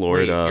season with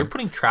Florida. Wait, you're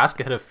putting Trask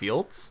ahead of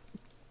Fields?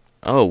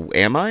 Oh,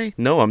 am I?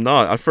 No, I'm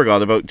not. I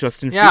forgot about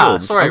Justin Yeah,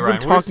 Fields. sorry, I've Ryan.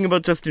 been talking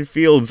about Justin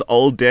Fields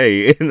all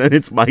day, and then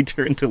it's my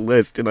turn to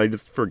list, and I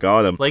just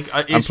forgot him. Like,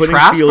 I'm is putting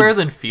Trask better Fields-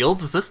 than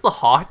Fields? Is this the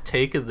hot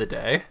take of the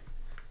day?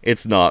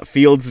 It's not.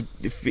 Fields,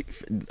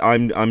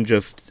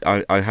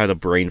 I had a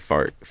brain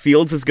fart.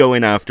 Fields is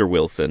going after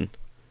Wilson.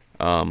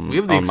 We have the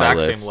on my exact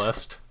list. same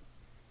list.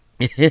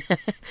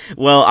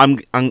 Well,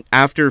 I'm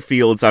after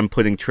Fields, I'm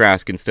putting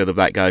Trask instead of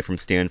that guy from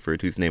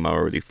Stanford whose name I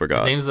already His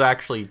forgot. name is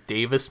actually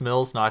Davis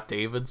Mills, not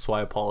David, so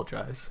I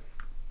apologize.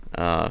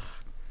 So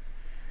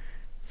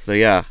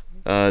yeah,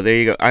 there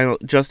you go.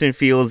 Justin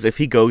Fields, if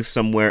he goes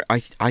somewhere,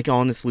 I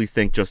honestly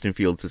think Justin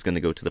Fields is going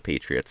to go to the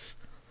Patriots.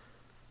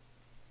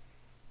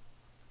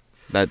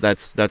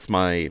 That's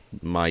my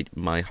I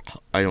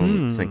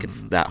don't think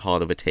it's that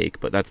hot of a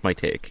take, but that's my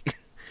take.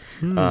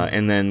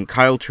 And then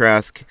Kyle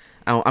Trask,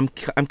 I'm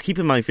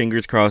keeping my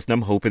fingers crossed, and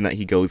I'm hoping that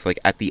he goes like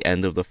at the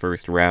end of the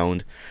first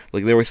round.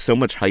 Like, there was so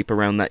much hype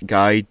around that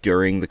guy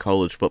during the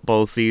college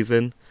football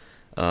season,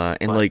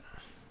 and What?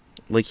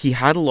 like he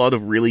had a lot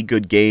of really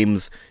good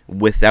games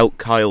without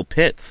Kyle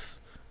Pitts,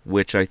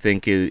 which I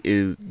think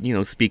is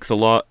speaks a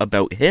lot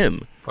about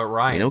him. But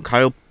Ryan,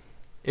 Kyle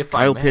if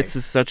I may, Pitts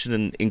is such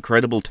an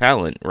incredible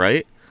talent,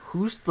 right?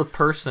 who's the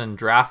person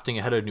drafting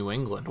ahead of New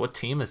England? What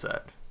team is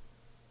it?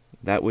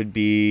 That would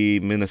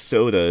be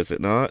Minnesota, is it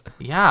not?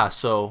 Yeah,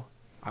 so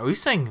are we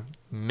saying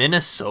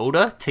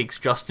Minnesota takes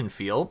Justin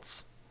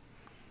Fields?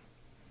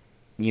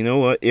 You know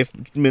what? If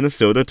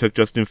Minnesota took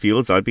Justin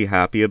Fields, I'd be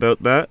happy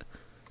about that.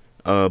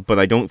 But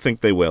I don't think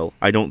they will.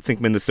 I don't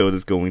think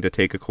Minnesota's going to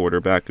take a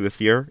quarterback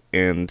this year,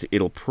 and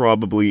it'll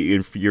probably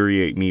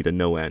infuriate me to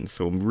no end.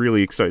 So I'm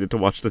really excited to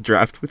watch the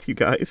draft with you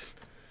guys.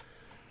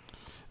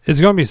 It's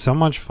going to be so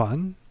much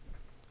fun.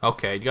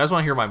 Okay, do you guys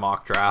want to hear my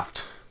mock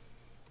draft?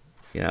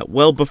 Yeah,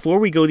 well, before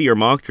we go to your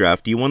mock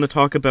draft, do you want to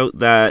talk about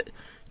that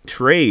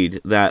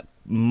trade that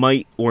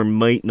might or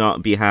might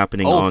not be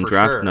happening on for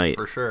draft sure, night?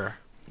 for sure.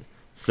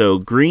 So,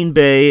 Green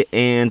Bay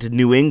and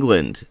New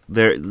England.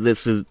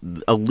 This is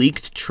a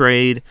leaked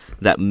trade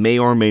that may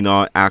or may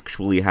not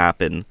actually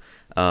happen.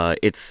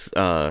 It's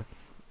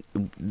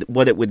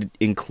what it would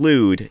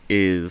include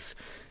is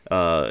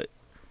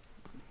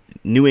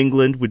New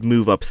England would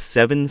move up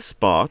 7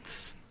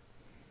 spots.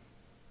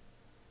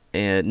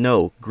 And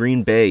no,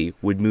 Green Bay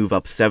would move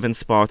up 7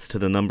 spots to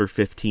the number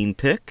 15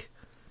 pick.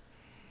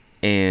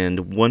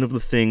 And one of the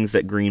things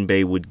that Green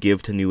Bay would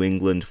give to New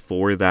England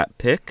for that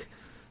pick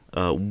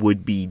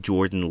would be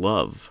Jordan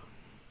Love.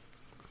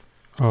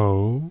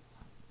 Oh.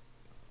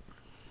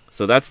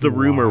 So that's the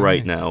rumor Why?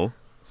 right now.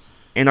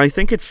 And I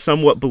think it's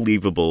somewhat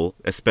believable,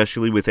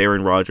 especially with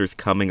Aaron Rodgers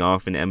coming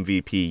off an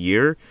MVP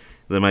year.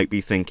 They might be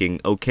thinking,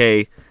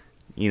 okay,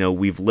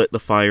 we've lit the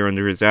fire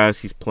under his ass.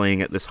 He's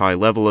playing at this high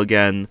level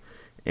again.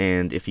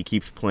 And if he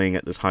keeps playing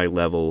at this high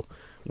level,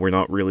 we're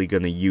not really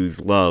going to use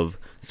Love,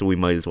 so we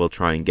might as well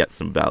try and get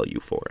some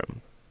value for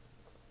him.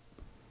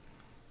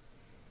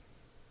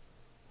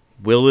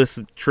 Will this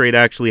trade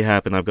actually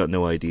happen? I've got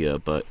no idea,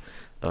 but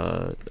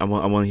I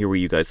want to hear what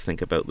you guys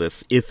think about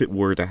this, if it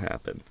were to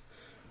happen.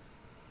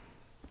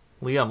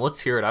 Liam, let's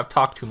hear it. I've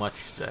talked too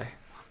much today.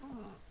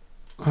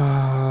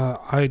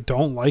 I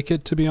don't like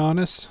it, to be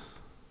honest.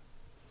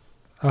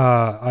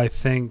 I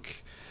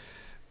think...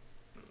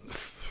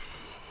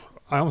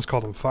 I almost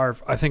called him Favre.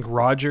 I think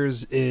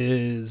Rodgers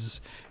is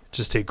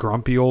just a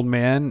grumpy old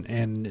man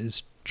and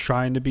is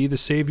trying to be the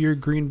savior of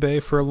Green Bay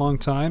for a long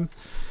time.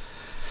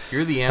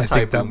 You're the I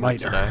think that anti-boomer might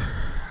today.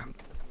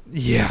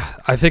 Yeah,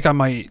 I think I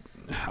might.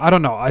 I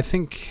don't know. I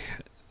think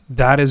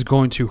that is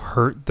going to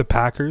hurt the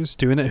Packers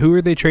doing it. Who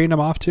are they trading him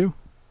off to?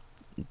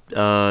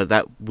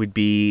 That would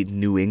be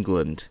New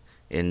England.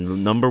 And the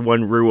number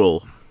one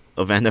rule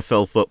of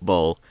NFL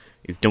football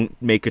is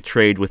don't make a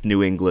trade with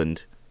New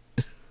England.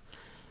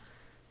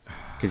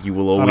 Because you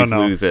will always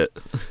lose it.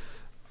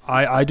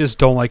 I just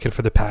don't like it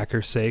for the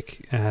Packers'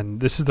 sake. And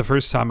this is the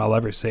first time I'll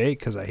ever say it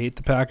because I hate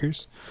the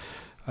Packers.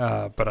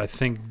 But I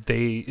think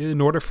in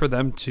order for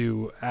them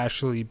to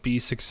actually be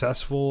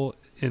successful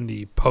in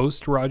the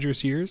post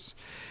Rodgers years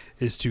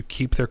is to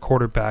keep their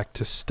quarterback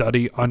to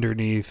study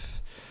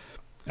underneath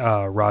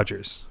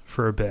Rodgers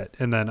for a bit,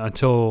 and then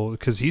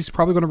because he's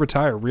probably going to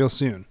retire real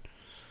soon.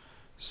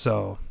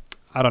 So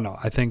I don't know.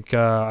 I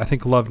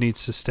think Love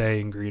needs to stay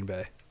in Green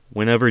Bay.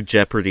 Whenever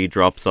Jeopardy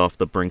drops off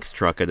the Brinks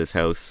truck at his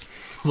house.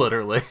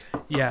 Literally.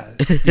 Yeah,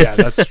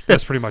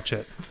 that's pretty much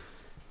it.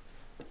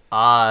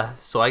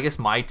 So I guess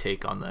my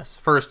take on this.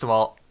 First of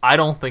all, I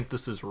don't think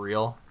this is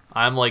real.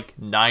 I'm like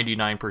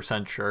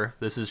 99% sure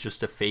this is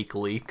just a fake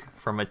leak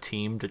from a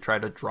team to try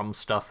to drum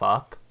stuff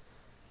up.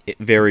 It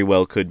very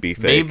well could be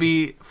fake.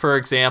 Maybe, for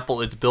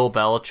example, it's Bill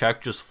Belichick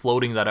just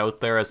floating that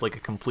out there as like a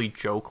complete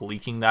joke,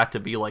 leaking that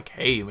to be like,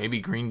 hey, maybe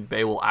Green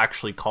Bay will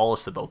actually call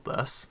us about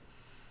this.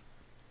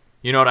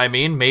 You know what I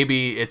mean?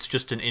 Maybe it's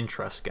just an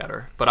interest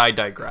getter, but I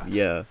digress.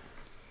 Yeah.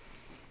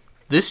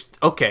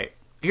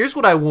 Here's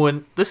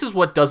what this is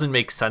what doesn't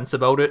make sense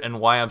about it and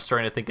why I'm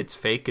starting to think it's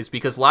fake is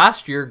because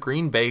last year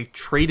Green Bay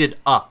traded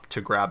up to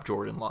grab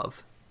Jordan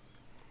Love.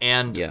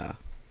 And yeah.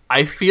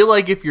 I feel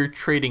like if you're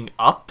trading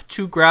up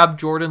to grab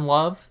Jordan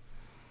Love,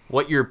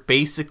 what you're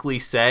basically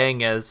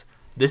saying is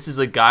this is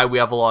a guy we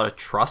have a lot of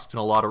trust and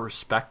a lot of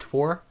respect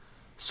for.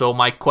 So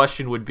my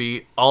question would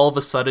be, all of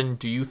a sudden,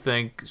 do you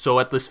think, so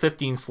at this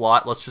 15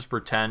 slot, let's just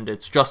pretend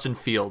it's Justin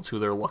Fields who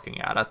they're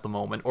looking at the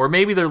moment. Or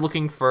maybe they're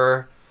looking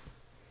for,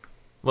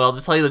 well,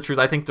 to tell you the truth,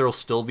 I think there'll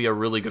still be a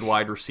really good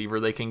wide receiver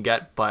they can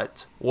get,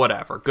 but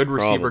whatever. Good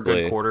receiver,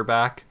 Probably. good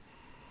quarterback.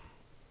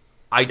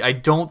 I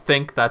don't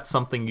think that's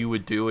something you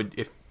would do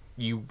if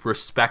you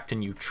respect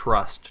and you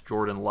trust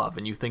Jordan Love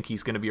and you think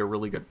he's going to be a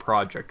really good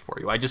project for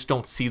you. I just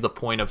don't see the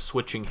point of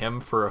switching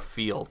him for a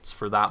Fields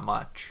for that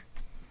much.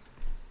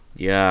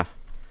 Yeah.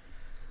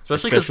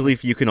 Especially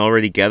if you can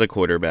already get a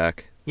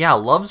quarterback. Yeah,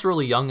 Love's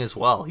really young as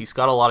well. He's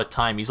got a lot of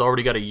time. He's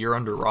already got a year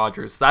under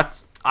Rodgers.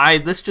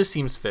 This just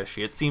seems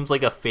fishy. It seems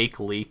like a fake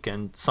leak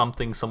and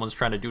something someone's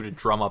trying to do to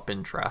drum up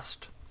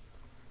interest.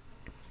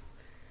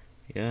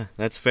 Yeah,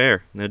 that's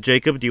fair. Now,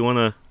 Jacob, do you want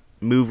to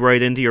move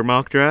right into your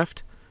mock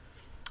draft?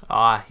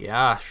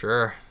 Yeah,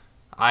 sure.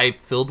 I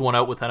filled one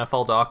out with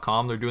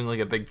NFL.com. They're doing like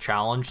a big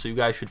challenge, so you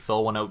guys should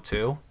fill one out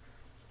too.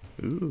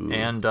 Ooh.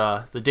 And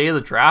the day of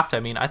the draft, I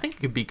mean, I think it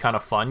could be kind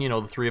of fun,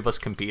 the three of us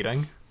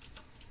competing.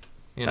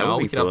 We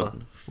could have a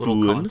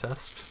little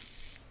contest.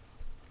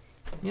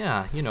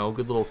 Yeah,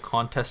 good little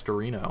contest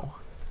arena.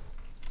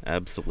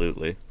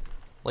 Absolutely.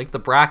 Like the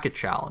bracket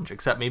challenge,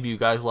 except maybe you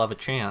guys will have a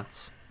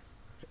chance.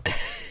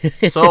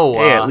 So,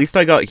 hey, at least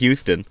I got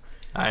Houston.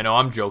 I know,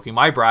 I'm joking.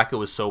 My bracket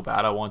was so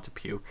bad I want to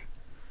puke.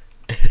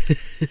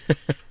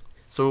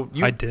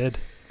 I did.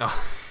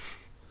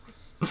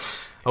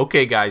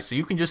 Okay, guys, so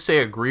you can just say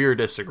agree or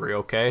disagree,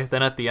 okay?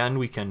 Then at the end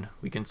we can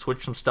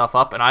switch some stuff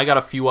up, and I got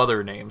a few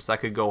other names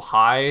that could go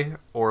high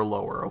or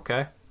lower,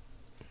 okay?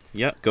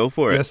 Yeah, go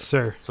for it. Yes,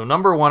 sir. So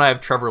number 1, I have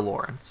Trevor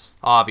Lawrence.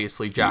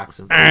 Obviously,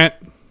 Jacksonville.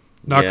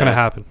 Not going to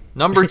happen.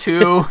 Number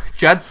 2,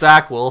 Jet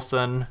Zach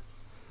Wilson.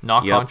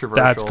 Not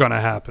controversial. That's going to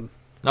happen.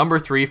 Number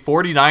 3,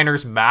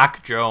 49ers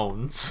Mac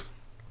Jones.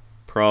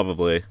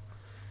 Probably.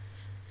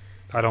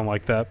 I don't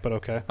like that, but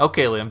okay.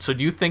 Okay, Liam, so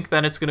do you think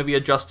then it's going to be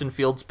a Justin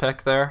Fields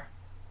pick there?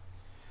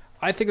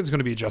 I think it's going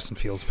to be a Justin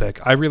Fields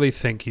pick. I really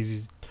think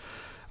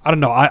I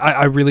don't know.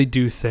 I really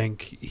do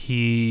think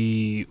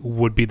he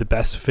would be the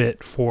best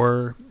fit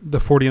for the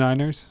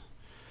 49ers.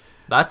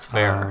 That's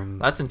fair.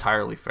 That's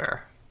entirely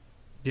fair.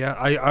 Yeah,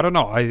 I don't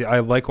know. I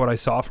like what I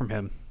saw from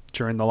him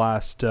during the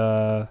last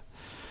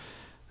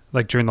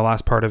during the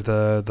last part of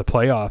the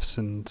playoffs,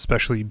 and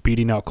especially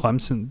beating out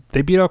Clemson.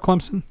 They beat out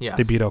Clemson? Yes.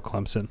 They beat out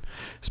Clemson.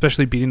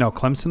 Especially beating out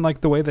Clemson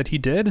like the way that he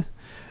did.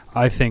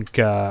 I think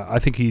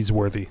he's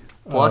worthy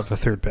of the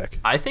third pick.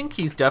 I think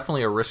he's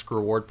definitely a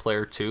risk-reward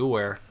player too,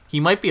 where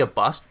he might be a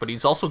bust, but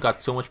he's also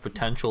got so much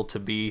potential to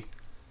be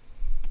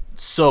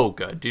so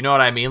good. Do you know what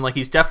I mean? Like,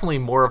 he's definitely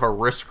more of a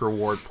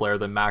risk-reward player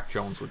than Mac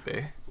Jones would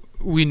be.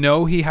 We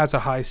know he has a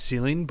high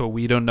ceiling, but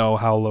we don't know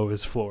how low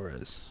his floor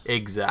is.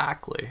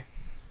 Exactly.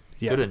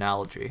 Yeah. Good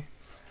analogy.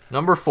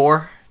 Number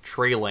 4,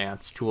 Trey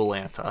Lance to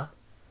Atlanta.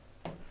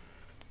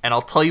 And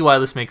I'll tell you why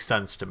this makes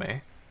sense to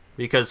me.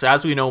 Because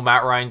as we know,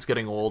 Matt Ryan's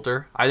getting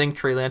older. I think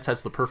Trey Lance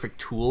has the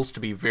perfect tools to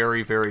be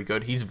very, very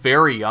good. He's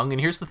very young, and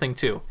here's the thing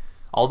too.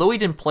 Although he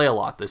didn't play a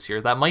lot this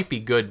year, that might be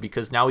good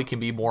because now he can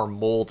be more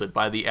molded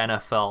by the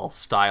NFL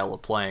style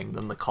of playing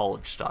than the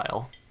college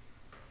style.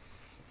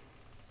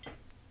 Do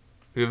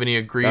you have any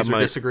agrees or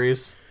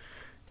disagrees?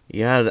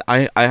 Yeah,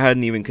 I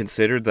hadn't even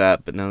considered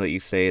that, but now that you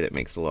say it, it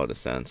makes a lot of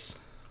sense.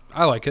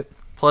 I like it.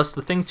 Plus,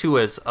 the thing too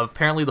is,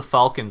 apparently the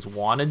Falcons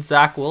wanted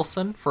Zach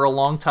Wilson for a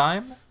long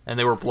time, and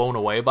they were blown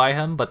away by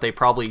him, but they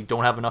probably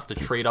don't have enough to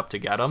trade up to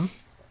get him.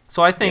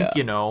 So I think,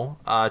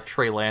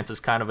 Trey Lance is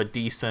kind of a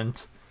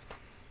decent,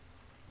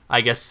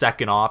 I guess,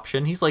 second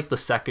option. He's like the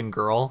second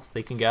girl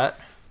they can get.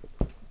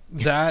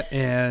 That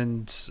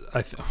and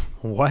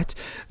what?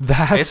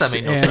 That I guess that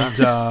made no sense.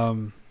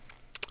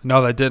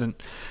 No, that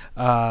didn't.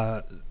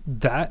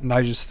 That and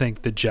I just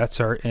think the Jets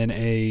are in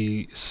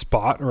a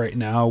spot right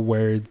now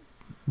where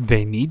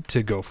they need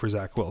to go for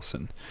Zach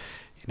Wilson.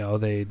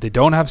 They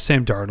don't have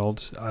Sam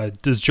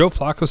Darnold. Does Joe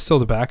Flacco still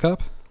the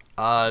backup?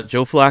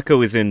 Joe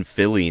Flacco is in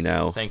Philly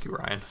now. Thank you,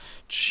 Ryan.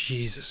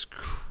 Jesus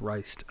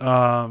Christ.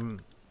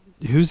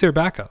 Who's their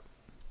backup?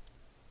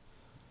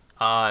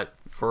 That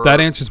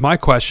answers my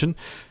question.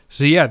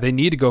 So, yeah, they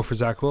need to go for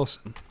Zach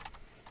Wilson.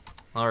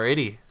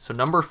 Alrighty. So,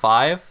 number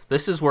 5.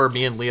 This is where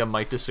me and Liam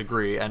might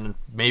disagree, and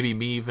maybe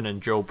me even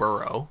and Joe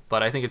Burrow,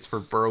 but I think it's for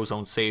Burrow's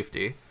own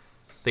safety.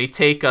 They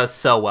take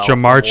Sewell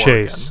Jamar from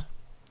Chase.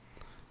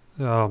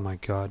 Oregon, Oh, my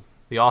God.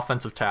 the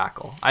offensive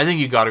tackle. I think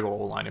you got to go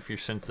O-line if you're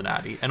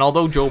Cincinnati. And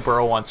although Joe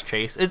Burrow wants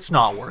Chase, it's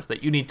not worth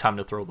it. You need time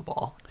to throw the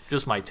ball.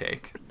 Just my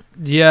take.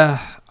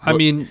 Yeah, I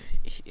mean,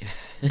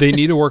 they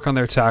need to work on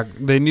their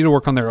They need to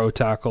work on their O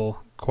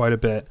tackle quite a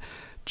bit.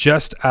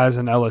 Just as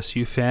an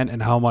LSU fan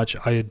and how much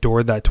I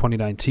adored that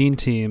 2019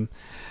 team,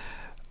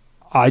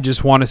 I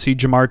just want to see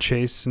Jamar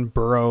Chase and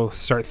Burrow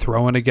start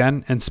throwing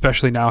again, and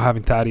especially now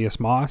having Thaddeus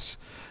Moss.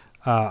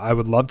 I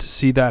would love to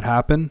see that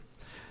happen.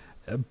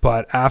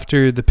 But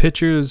after the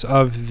pictures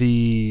of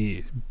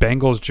the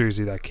Bengals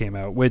jersey that came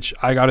out, which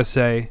I got to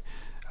say,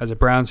 as a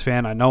Browns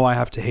fan, I know I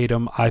have to hate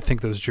them. I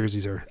think those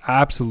jerseys are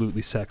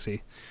absolutely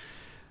sexy.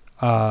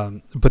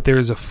 But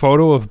there's a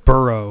photo of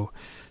Burrow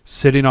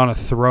sitting on a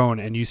throne,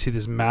 and you see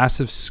this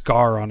massive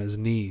scar on his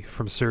knee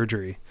from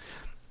surgery.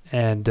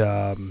 And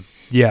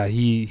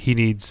he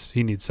needs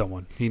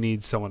someone. He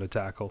needs someone to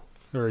tackle,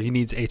 or he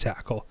needs a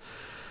tackle.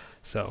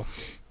 So,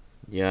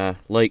 yeah,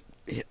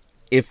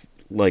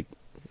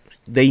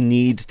 they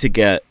need to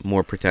get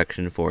more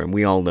protection for him.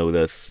 We all know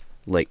this.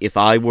 If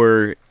I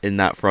were in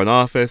that front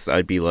office,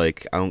 I'd be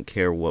like, I don't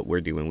care what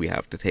we're doing, we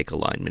have to take a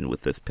lineman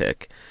with this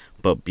pick.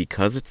 But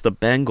because it's the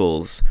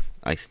Bengals,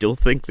 I still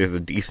think there's a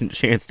decent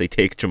chance they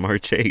take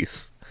Jamar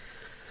Chase.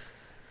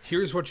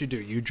 Here's what you do: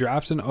 you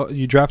draft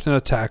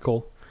a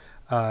tackle.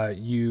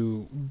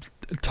 You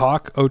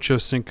talk Ocho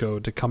Cinco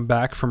to come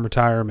back from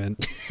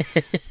retirement,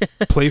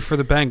 play for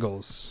the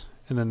Bengals,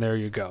 and then there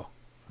you go.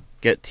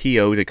 Get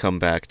T.O. to come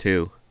back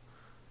too.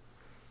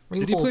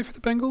 Did he play for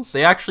the Bengals?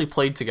 They actually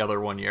played together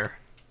one year.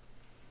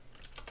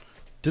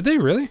 Did they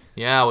really?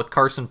 Yeah, with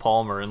Carson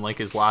Palmer in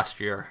his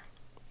last year.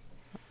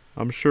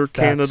 I'm sure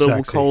Canada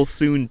will call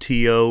soon,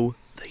 T.O.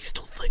 They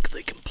still think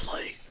they can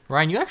play.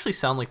 Ryan, you actually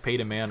sound like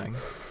Peyton Manning.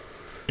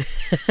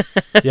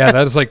 Yeah,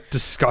 that is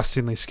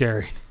disgustingly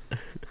scary.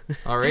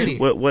 Alrighty.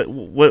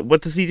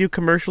 What does he do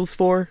commercials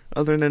for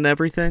other than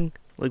everything?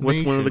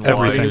 What's one of the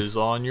Nationwide is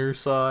on your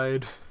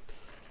side.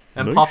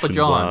 And Papa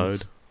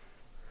John's.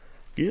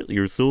 Get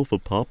yourself a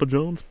Papa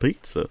John's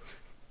pizza.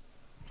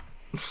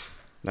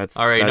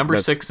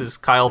 Number 6 is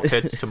Kyle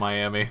Pitts to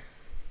Miami.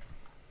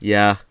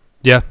 Yeah.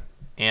 Yeah.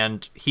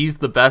 And he's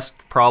the best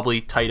probably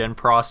tight end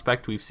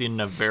prospect we've seen in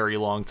a very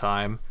long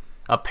time.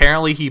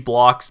 Apparently he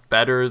blocks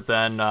better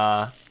than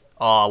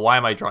why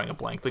am I drawing a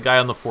blank? The guy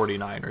on the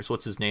 49ers.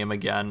 What's his name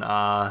again?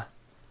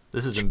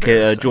 This is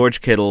embarrassing.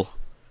 George Kittle.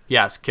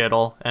 Yes,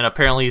 Kittle. And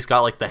apparently he's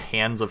got the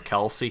hands of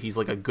Kelsey. He's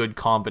a good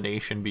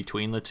combination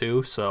between the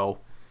two, so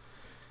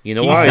you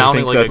know he's why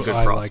sounding I think like a that's,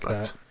 good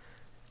prospect.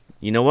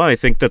 You know why I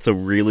think that's a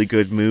really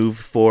good move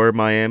for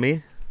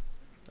Miami?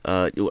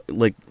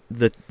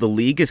 The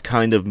league is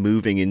kind of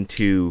moving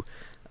into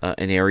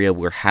an area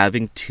where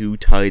having two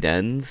tight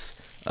ends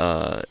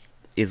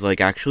is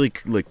actually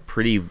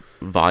pretty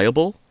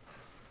viable.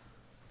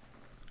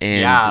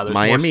 And yeah, there's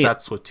Miami, more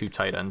sets with two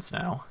tight ends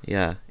now.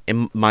 Yeah,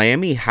 and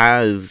Miami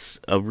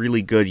has a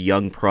really good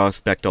young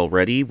prospect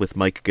already with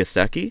Mike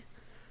Gesicki.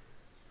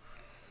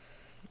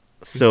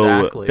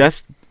 So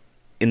exactly.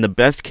 In the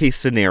best case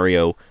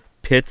scenario,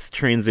 Pitts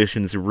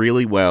transitions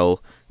really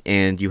well,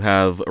 and you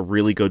have a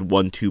really good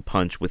 1-2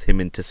 punch with him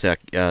and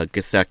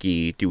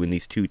Gesicki doing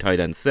these two tight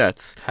end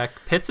sets. Heck,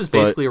 Pitts is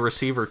basically a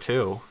receiver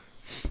too.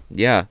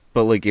 Yeah,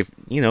 but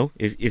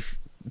if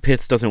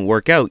Pitts doesn't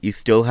work out, you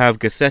still have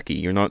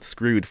Gesicki. You're not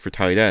screwed for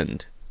tight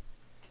end.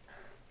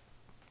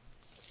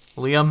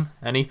 Liam,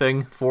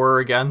 anything for or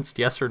against?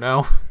 Yes or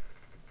no?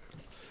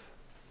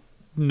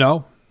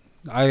 No.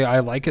 I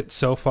like it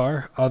so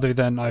far, other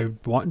than I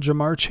want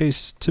Jamar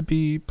Chase to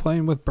be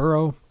playing with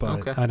Burrow,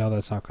 but okay. I know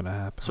that's not going to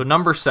happen. So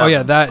number 7. Oh,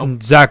 yeah,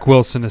 and Zach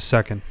Wilson is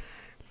second.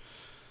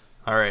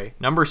 All right,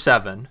 number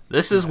 7.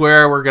 This is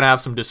where we're going to have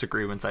some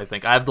disagreements, I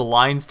think. I have the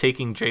Lions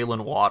taking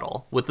Jalen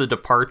Waddle. With the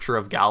departure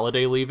of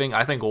Galladay leaving,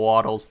 I think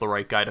Waddle's the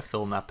right guy to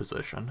fill in that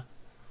position.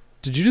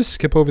 Did you just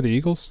skip over the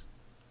Eagles?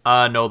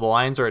 No, the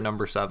Lions are at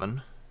number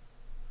 7.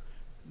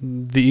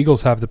 The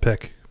Eagles have the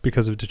pick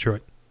because of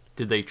Detroit.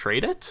 Did they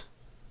trade it?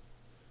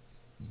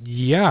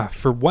 Yeah,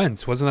 for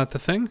Wentz. Wasn't that the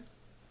thing?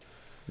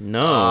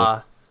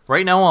 No.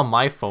 Right now on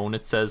my phone,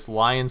 it says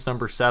Lions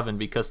number 7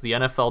 because the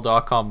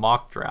NFL.com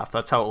mock draft.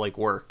 That's how it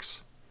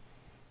works.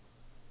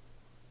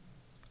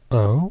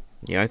 Oh?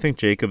 Yeah, I think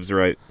Jacob's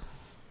right.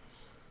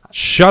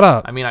 Shut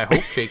up. I mean, I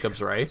hope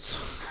Jacob's right.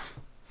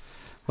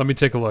 Let me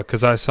take a look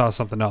because I saw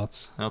something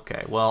else.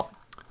 Okay, well,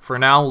 for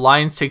now,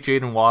 Lions take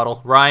Jaden Waddle.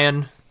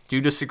 Ryan, do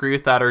you disagree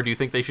with that, or do you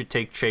think they should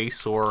take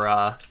Chase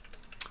or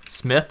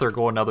Smith or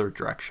go another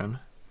direction?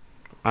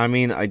 I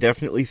mean, I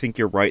definitely think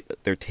you're right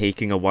that they're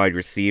taking a wide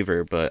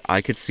receiver, but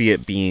I could see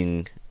it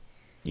being,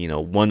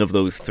 one of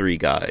those three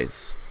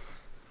guys.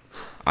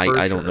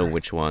 I don't know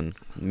which one.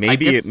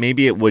 Maybe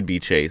it would be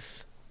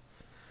Chase.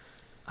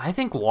 I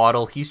think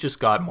Waddle, he's just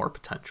got more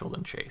potential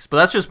than Chase. But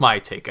that's just my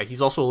take.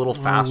 He's also a little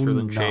faster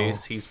than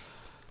Chase.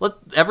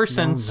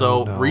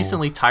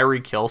 Recently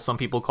Tyreek Hill, some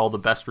people call the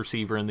best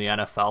receiver in the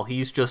NFL.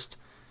 He's just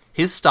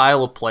his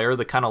style of player,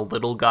 the kind of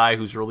little guy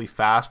who's really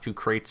fast, who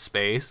creates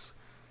space.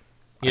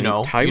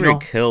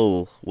 Tyreek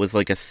Hill was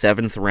like a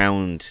 7th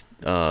round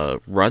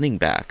running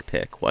back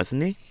pick,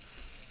 wasn't he?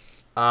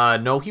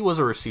 No, he was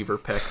a receiver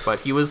pick,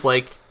 but he was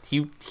like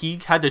he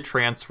had to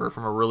transfer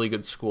from a really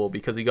good school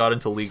because he got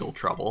into legal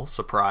trouble.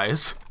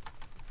 Surprise.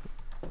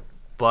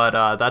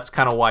 But that's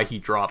kind of why he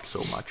dropped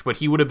so much. But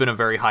he would have been a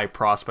very high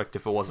prospect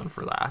if it wasn't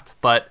for that.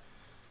 But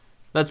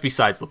that's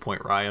besides the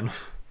point, Ryan.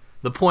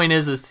 The point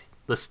is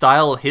the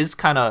style, his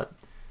kind of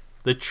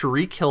the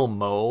Tyreek Hill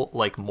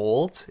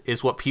mold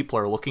is what people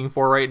are looking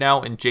for right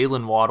now, and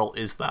Jalen Waddle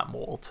is that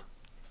mold.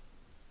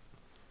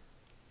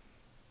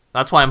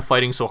 That's why I'm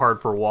fighting so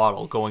hard for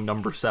Waddle, going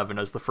number 7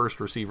 as the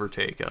first receiver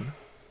taken.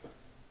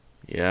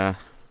 Yeah.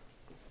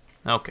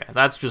 Okay,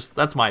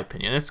 that's my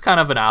opinion. It's kind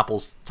of an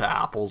apples to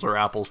apples or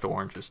apples to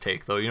oranges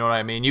take, though. You know what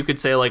I mean? You could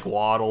say like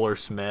Waddle or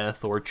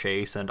Smith or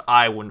Chase, and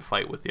I wouldn't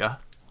fight with you.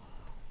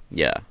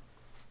 Yeah.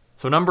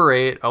 So number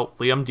 8. Oh,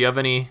 Liam, do you have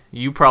any?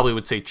 You probably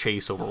would say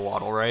Chase over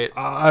Waddle, right?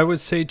 I would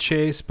say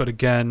Chase, but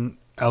again,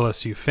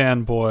 LSU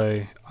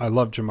fanboy. I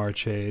love Jamar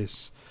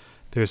Chase.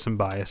 There's some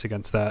bias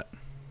against that.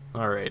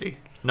 Alrighty.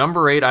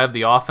 Number 8, I have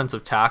the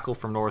offensive tackle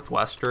from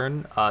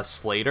Northwestern,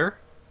 Slater,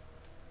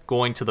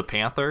 going to the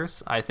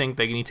Panthers. I think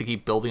they need to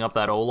keep building up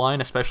that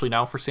O-line, especially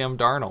now for Sam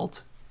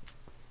Darnold.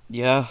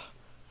 Yeah.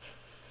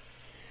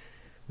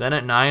 Then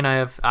at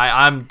 9,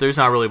 I'm there's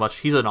not really much.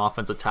 He's an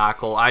offensive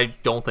tackle. I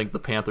don't think the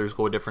Panthers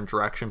go a different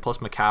direction. Plus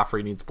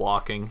McCaffrey needs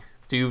blocking.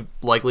 Liam,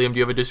 do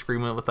you have a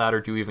disagreement with that, or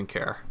do you even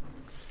care?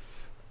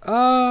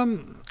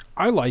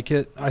 I like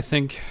it. I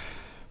think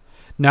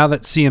now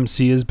that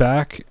CMC is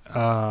back,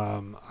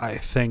 I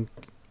think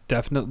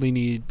definitely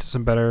need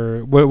some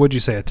better. What would you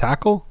say? A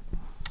tackle?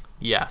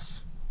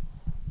 Yes.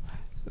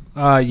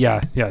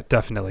 Yeah,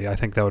 definitely. I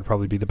think that would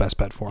probably be the best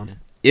bet for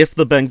him. If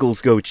the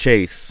Bengals go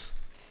Chase,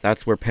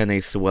 that's where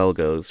Penei Sewell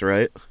goes,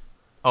 right?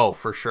 Oh,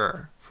 for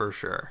sure.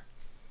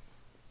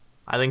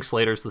 I think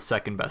Slater's the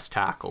second best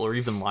tackle, or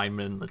even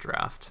lineman in the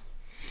draft.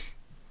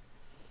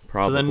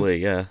 Probably,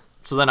 yeah.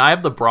 So then I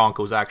have the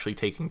Broncos actually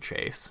taking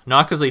Chase.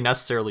 Not because they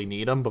necessarily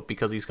need him, but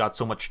because he's got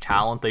so much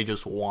talent, they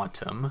just want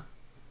him.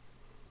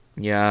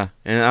 Yeah,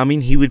 and I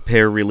mean, he would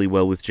pair really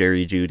well with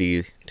Jerry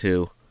Jeudy,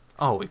 too.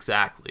 Oh,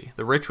 exactly.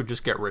 The rich would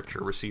just get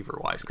richer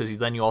receiver-wise, because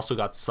then you also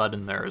got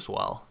Sutton there as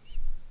well.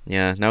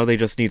 Yeah, now they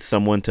just need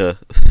someone to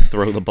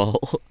throw the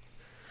ball.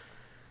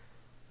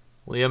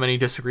 Liam, any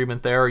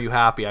disagreement there? Or are you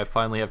happy I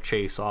finally have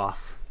Chase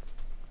off?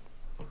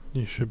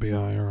 You should be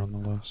higher on the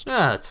list.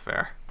 Yeah, that's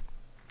fair.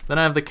 Then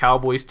I have the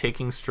Cowboys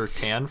taking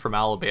Surtain from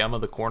Alabama,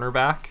 the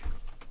cornerback.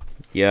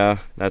 Yeah,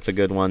 that's a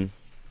good one.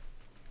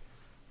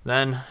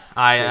 Then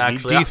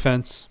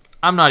defense.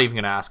 I'm not even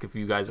going to ask if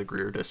you guys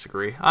agree or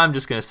disagree. I'm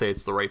just going to say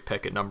it's the right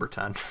pick at number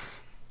 10.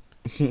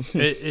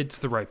 It's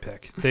the right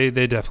pick. They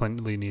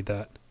definitely need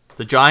that.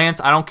 The Giants,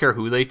 I don't care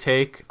who they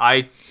take.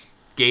 I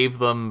gave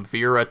them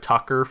Vera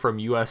Tucker from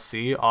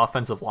USC,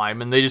 offensive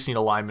lineman. They just need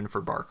a lineman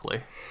for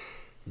Barkley.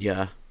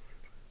 Yeah.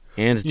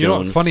 And you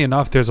Jones. know, funny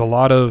enough, there's a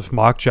lot of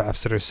mock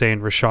drafts that are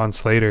saying Rashawn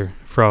Slater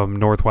from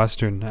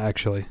Northwestern,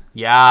 actually.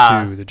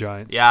 Yeah. To the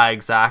Giants. Yeah,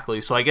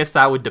 exactly. So I guess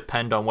that would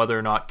depend on whether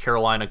or not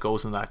Carolina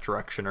goes in that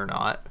direction or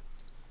not.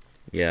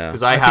 Yeah.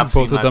 Because I think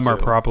both of them are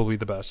too. Probably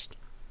the best.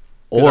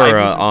 Or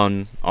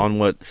on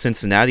what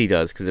Cincinnati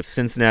does, because if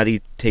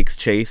Cincinnati takes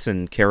Chase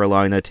and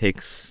Carolina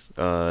takes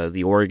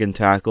the Oregon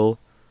tackle.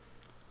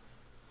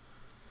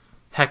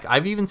 Heck,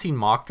 I've even seen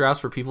mock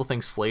drafts where people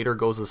think Slater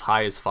goes as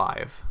high as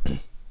 5.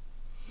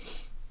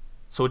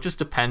 So it just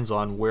depends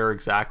on where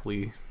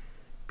exactly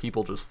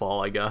people just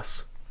fall, I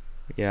guess.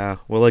 Yeah,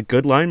 well,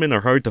 good linemen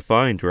are hard to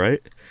find,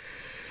 right?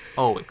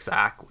 Oh,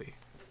 exactly.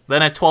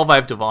 Then at 12, I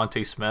have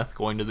Devontae Smith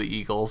going to the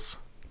Eagles.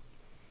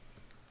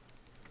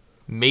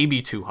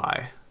 Maybe too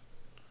high.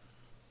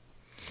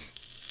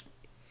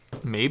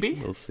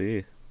 Maybe? We'll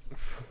see.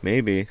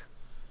 Maybe.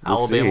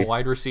 Alabama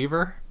wide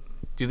receiver?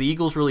 Do the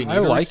Eagles really need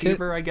a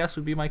receiver, I guess,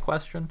 would be my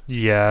question.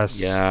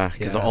 Yes. Yeah,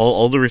 because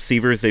all the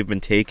receivers they've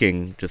been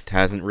taking just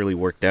hasn't really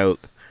worked out.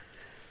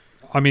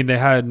 I mean, they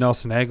had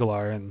Nelson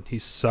Aguilar, and he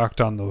sucked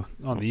on the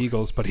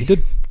Eagles, but he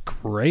did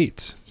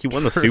great. He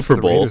won the Super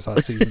Bowl the Raiders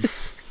last season.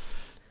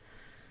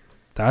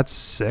 That's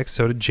sick.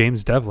 So did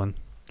James Devlin.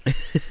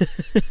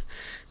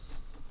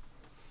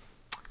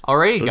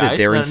 Alrighty, So guys.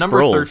 Darren At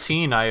number Sproles.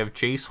 13, I have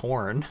Jace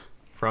Horn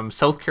from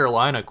South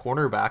Carolina,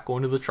 cornerback,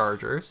 going to the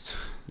Chargers.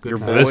 Good Your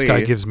for boy. This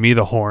guy gives me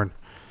the horn.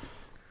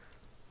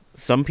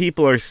 Some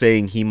people are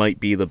saying he might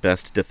be the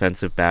best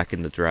defensive back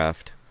in the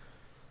draft.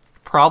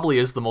 Probably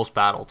is the most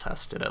battle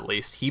tested, at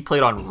least. He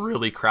played on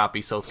really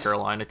crappy South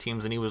Carolina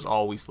teams, and he was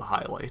always the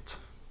highlight.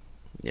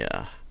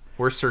 Yeah.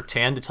 Where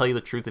Surtain, to tell you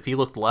the truth, if he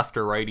looked left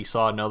or right, he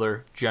saw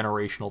another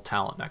generational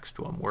talent next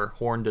to him, where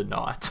Horn did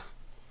not.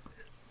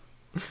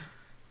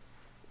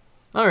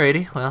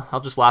 Alrighty, well, I'll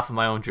just laugh at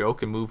my own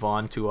joke and move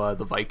on to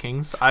the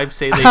Vikings. I'd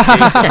say they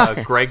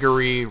take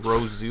Gregory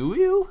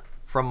Rousseau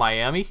from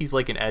Miami. He's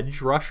like an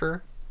edge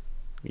rusher.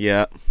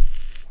 Yeah.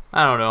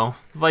 I don't know.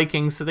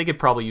 Vikings, they could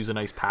probably use a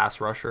nice pass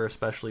rusher,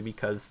 especially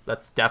because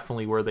that's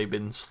definitely where they've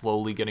been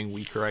slowly getting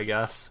weaker, I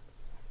guess.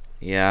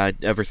 Yeah,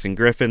 Everson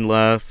Griffin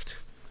left.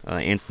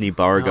 Anthony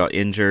Barr got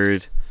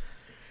injured.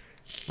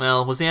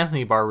 Well, was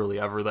Anthony Barr really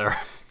ever there?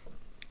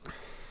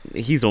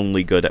 He's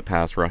only good at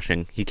pass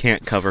rushing. He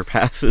can't cover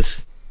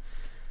passes.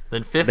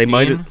 Then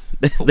 15.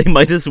 They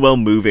might as well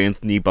move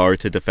Anthony Barr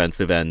to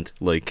defensive end,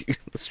 like,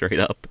 straight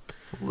up.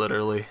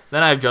 Literally.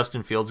 Then I have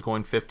Justin Fields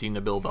going 15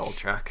 to Bill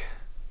Belichick.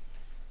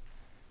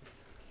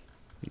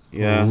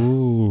 Yeah.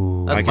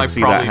 Ooh. That's I my can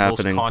see probably that most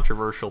happening.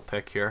 controversial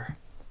pick here.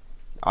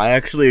 I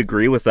actually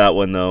agree with that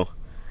one, though.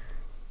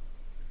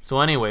 So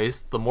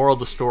anyways, the moral of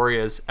the story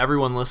is,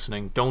 everyone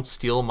listening, don't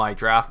steal my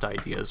draft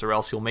ideas or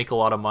else you'll make a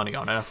lot of money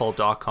on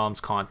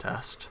NFL.com's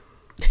contest.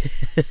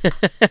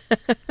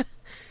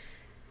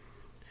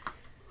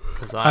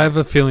 I have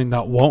a feeling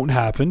that won't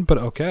happen, but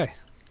okay.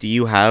 Do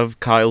you have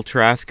Kyle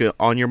Trask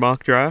on your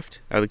mock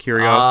draft, out of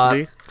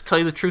curiosity? To tell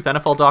you the truth,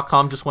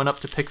 NFL.com just went up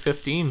to pick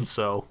 15,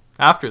 so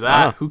after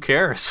that, who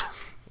cares?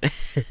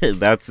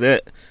 That's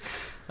it.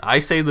 I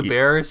say the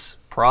Bears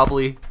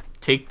probably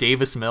take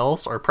Davis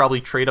Mills, or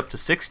probably trade up to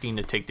 16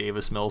 to take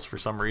Davis Mills for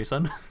some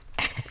reason.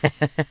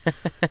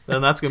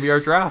 Then that's going to be our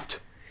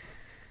draft.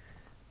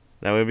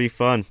 That would be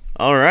fun.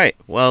 All right.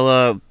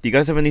 Well, do you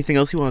guys have anything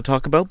else you want to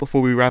talk about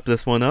before we wrap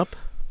this one up?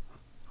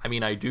 I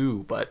mean, I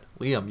do, but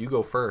Liam, you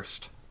go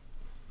first.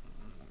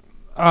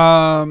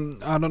 I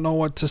don't know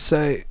what to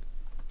say.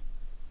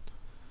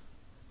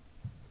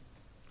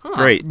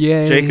 Great.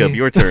 Yay. Jacob,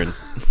 your turn.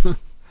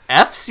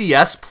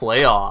 FCS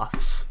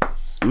playoffs.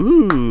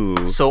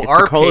 Ooh. So it's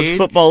our the college page-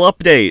 football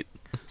update.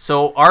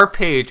 So our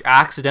page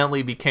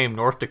accidentally became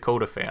North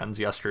Dakota fans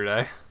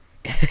yesterday.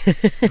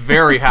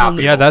 Very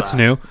happy. Yeah, about that's that.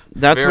 new.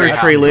 That's Very where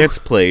Trey happy. Lance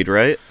played,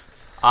 right?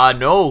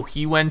 No,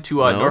 he went to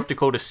No? North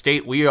Dakota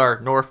State. We are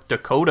North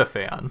Dakota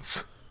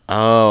fans,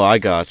 Oh, I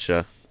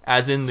gotcha.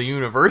 as in the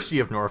University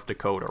of North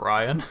Dakota.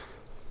 Ryan.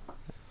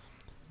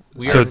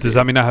 So does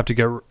that mean I have to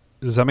get?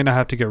 Does that mean I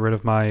have to get rid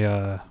of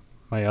my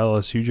my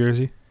LSU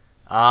jersey?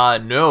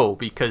 No,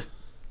 because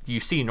you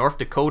see, North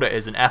Dakota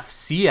is an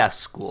FCS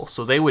school,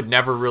 so they would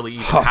never really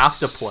even have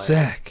to play.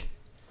 Sick.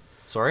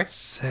 Sorry.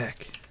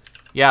 Sick.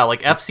 Yeah,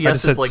 like I FCS just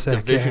is said like sick,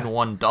 Division yeah.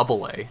 1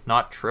 AA,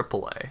 not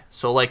AAA.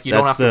 So like you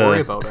don't have That's, to worry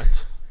about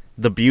it.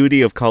 The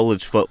beauty of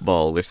college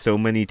football. There's so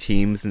many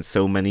teams and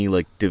so many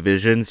like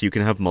divisions. You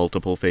can have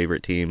multiple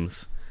favorite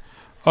teams.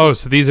 Oh,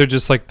 so these are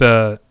just like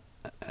the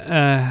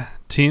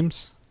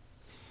teams?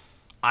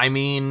 I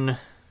mean,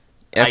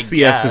 FCS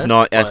guess, is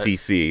not but-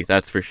 SEC,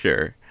 that's for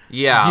sure.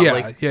 yeah,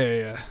 like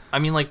yeah. I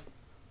mean, like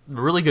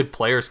really good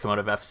players come out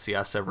of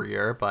FCS every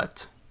year,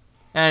 but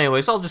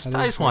anyways, I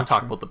just want to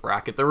talk about the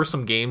bracket. There were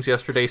some games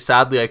yesterday.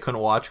 Sadly, I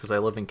couldn't watch because I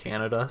live in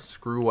Canada.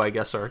 Screw, I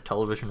guess, our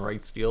television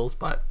rights deals.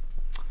 But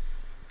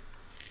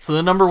so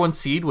the number 1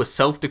 seed was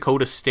South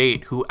Dakota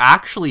State, who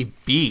actually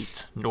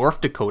beat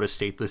North Dakota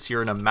State this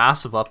year in a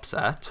massive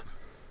upset.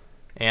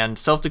 And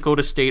South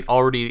Dakota State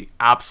already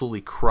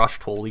absolutely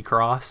crushed Holy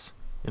Cross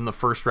in the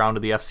first round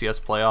of the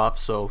FCS playoffs.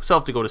 So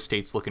South Dakota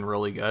State's looking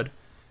really good.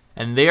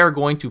 And they are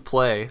going to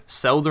play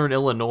Southern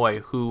Illinois,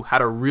 who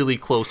had a really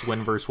close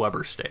win versus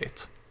Weber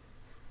State.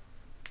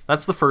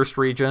 That's the first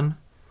region.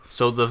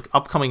 So the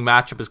upcoming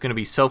matchup is going to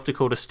be South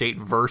Dakota State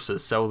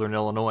versus Southern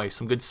Illinois.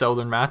 Some good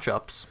Southern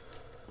matchups.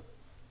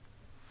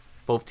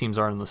 Both teams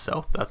are in the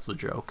South. That's the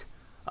joke.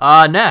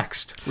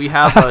 Next, we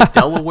have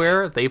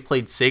Delaware. They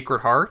played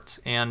Sacred Heart,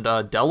 and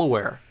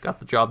Delaware got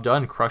the job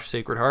done, crushed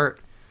Sacred Heart.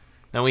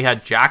 Then we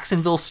had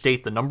Jacksonville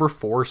State, the number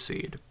 4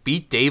 seed,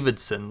 beat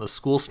Davidson, the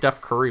school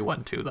Steph Curry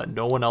went to that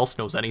no one else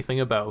knows anything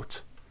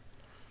about.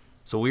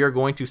 So we are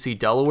going to see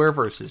Delaware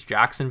versus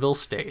Jacksonville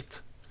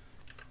State.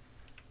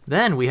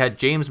 Then we had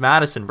James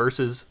Madison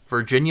versus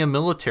Virginia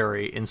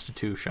Military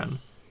Institution.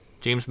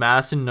 James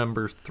Madison,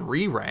 number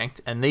 3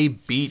 ranked, and they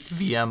beat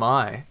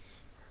VMI.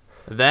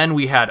 Then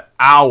we had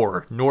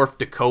our North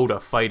Dakota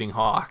Fighting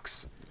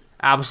Hawks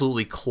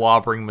absolutely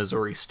clobbering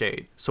Missouri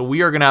State. So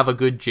we are going to have a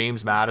good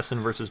James Madison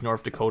versus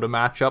North Dakota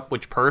matchup,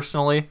 which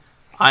personally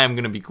I am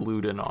going to be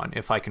glued in on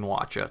if I can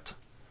watch it.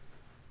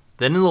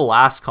 Then in the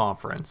last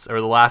conference,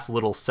 or the last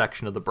little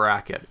section of the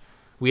bracket,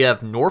 we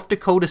have North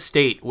Dakota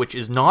State, which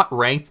is not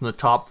ranked in the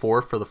top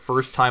 4 for the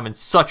first time in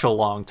such a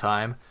long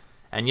time.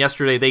 And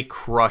yesterday they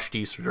crushed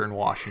Eastern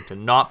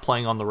Washington, not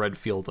playing on the red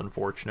field,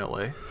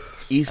 unfortunately.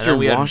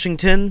 Eastern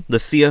Washington, the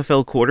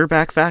CFL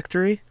quarterback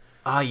factory?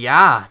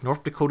 Yeah,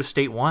 North Dakota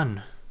State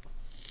won.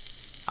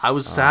 I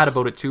was sad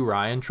about it too,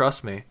 Ryan,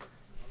 trust me.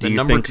 Do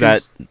you think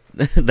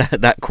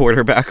that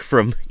quarterback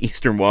from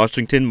Eastern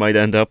Washington might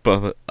end up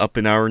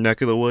in our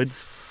neck of the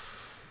woods?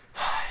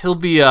 He'll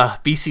be a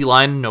BC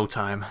Lion in no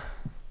time.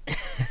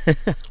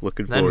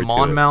 Looking Then forward to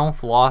it.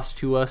 Monmouth lost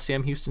to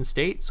Sam Houston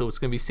State, so it's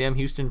going to be Sam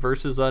Houston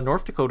versus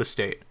North Dakota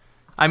State.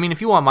 I mean,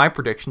 if you want my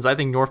predictions, I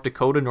think North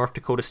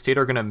Dakota State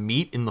are going to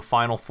meet in the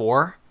Final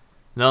Four.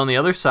 And then on the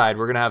other side,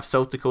 we're going to have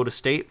South Dakota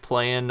State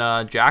playing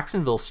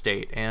Jacksonville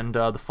State. And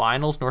the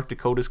finals, North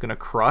Dakota's going to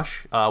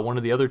crush one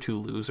of the other two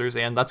losers,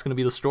 and that's going to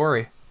be the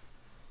story.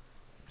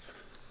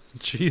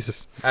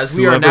 Jesus. As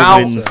we Whoever are now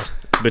wins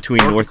between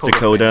North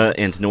Dakota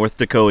fans. and North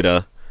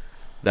Dakota,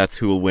 that's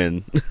who will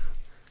win.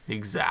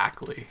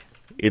 Exactly.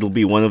 It'll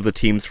be one of the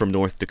teams from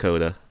North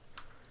Dakota.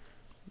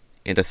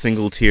 And a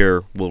single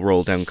tear will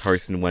roll down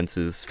Carson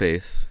Wentz's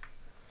face.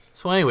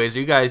 So anyways, are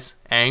you guys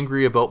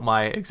angry about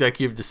my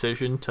executive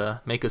decision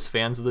to make us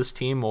fans of this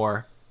team,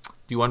 or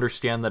do you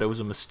understand that it was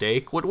a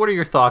mistake? What are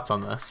your thoughts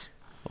on this?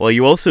 Well,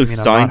 you also I'm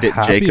signed not it,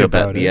 happy Jacob,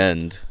 at about the it.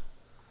 end.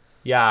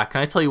 Yeah, can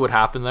I tell you what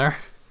happened there?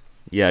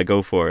 Yeah,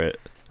 go for it.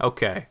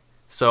 Okay,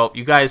 so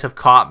you guys have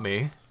caught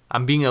me.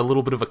 I'm being a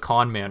little bit of a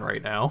con man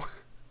right now.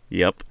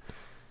 Yep.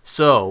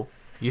 So,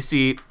 you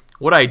see,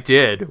 what I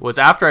did was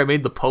after I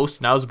made the post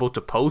and I was about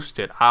to post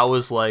it, I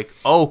was like,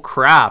 oh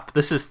crap,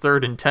 this is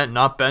 3rd and 10,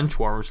 not bench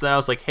warmers. Then I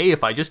was like, hey,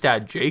 if I just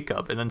add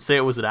Jacob and then say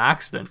it was an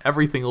accident,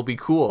 everything will be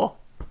cool.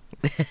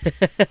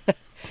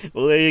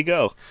 Well, there you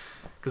go.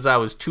 Because I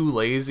was too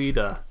lazy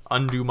to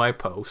undo my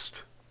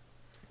post.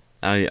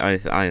 I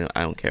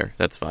don't care.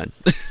 That's fine.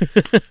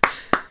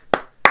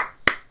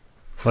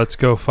 Let's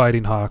go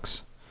Fighting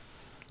Hawks.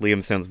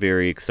 Liam sounds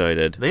very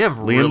excited. They have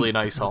Liam, really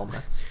nice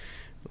helmets.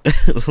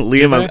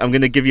 Liam, they? I'm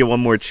going to give you one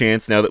more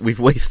chance now that we've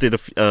wasted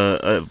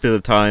a bit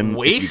of time.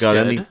 If you got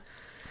Wasted?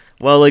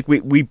 Well, like,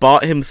 we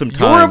bought him some You're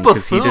a time.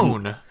 'cause he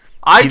didn't- buffoon.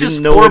 I he just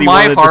didn't know poured what he my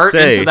wanted to heart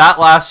say. into that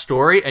last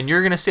story, and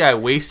you're going to say I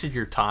wasted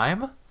your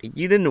time?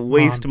 You didn't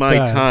waste my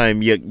bad.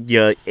 time.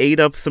 You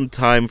ate up some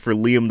time for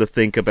Liam to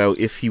think about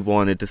if he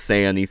wanted to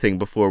say anything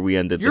before we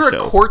ended You're the a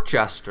show. court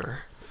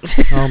jester.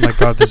 Oh my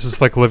god, this is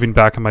like living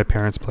back in my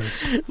parents'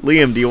 place.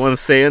 Liam, do you want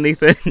to say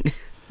anything?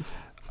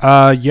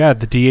 Yeah,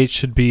 the DH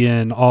should be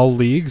in all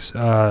leagues,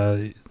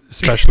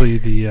 especially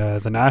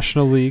the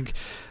National League.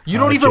 You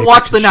don't even Jacob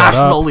watch can the shut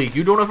National up. League.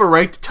 You don't have a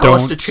right to tell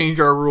us to Don't- change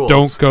our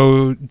rules.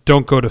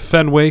 Don't go to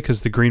Fenway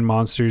because the Green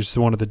Monster's is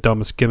one of the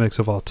dumbest gimmicks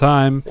of all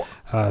time.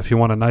 If you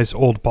want a nice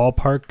old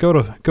ballpark, go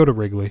to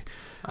Wrigley.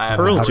 I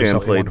haven't Pearl Have Jam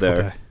yourself a played wonderful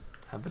there. day.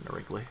 I've been to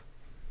Wrigley.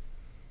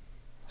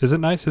 Is it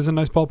nice? Is it a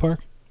nice ballpark?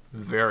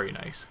 Very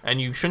nice.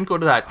 And you shouldn't go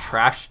to that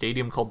trash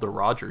stadium called the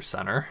Rogers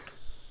Center.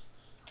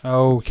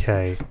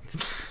 Okay.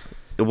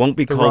 It won't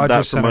be The called that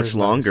Rogers for Center much is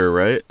longer,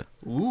 right?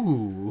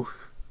 Ooh.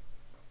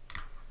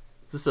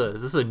 Is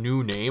this a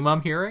new name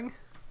I'm hearing?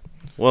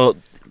 Well,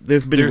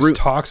 there's been There's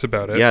talks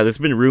about it. yeah, there's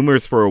been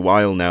rumors for a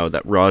while now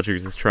that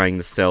Rogers is trying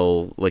to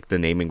sell like the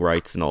naming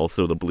rights and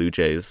also the Blue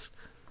Jays.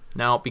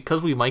 Now,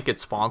 because we might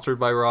get sponsored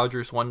by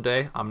Rogers one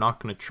day, I'm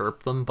not going to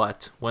chirp them,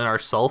 but when our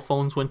cell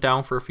phones went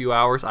down for a few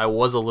hours, I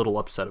was a little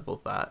upset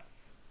about that.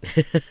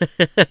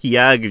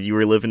 Yeah, because you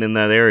were living in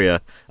that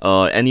area.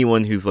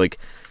 Anyone who's like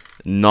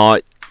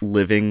not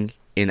living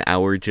in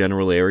our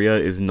general area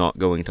is not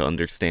going to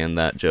understand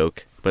that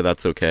joke, but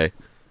that's okay.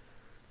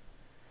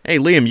 Hey,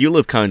 Liam, you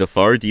live kind of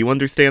far. Do you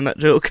understand that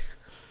joke?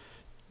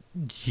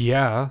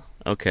 Yeah.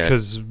 Okay.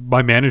 Because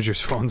my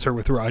manager's phones are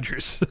with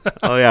Rogers.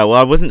 Oh yeah, well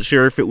I wasn't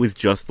sure if it was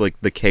just like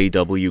the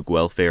KW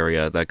Guelph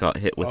area that got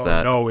hit with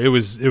that. No, it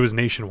was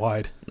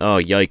nationwide. Oh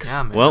yikes.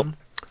 Yeah, man. Well,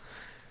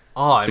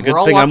 Oh, it's a and good we're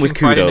all thing I'm watching with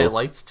Friday Kudo. Night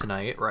Lights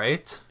tonight,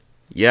 right?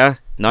 yeah,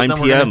 9 Then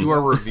we're gonna p.m. do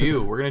our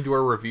review. We're gonna do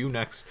our review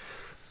next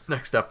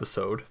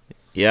episode.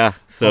 Yeah,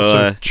 so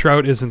Also,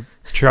 Trout isn't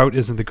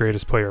the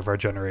greatest player of our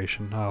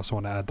generation. I also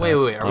want to add that. Wait. Are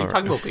we Alright.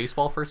 talking about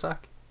baseball for a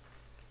sec?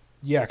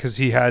 Yeah, because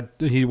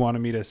he wanted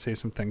me to say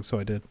some things, so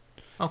I did.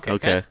 Okay.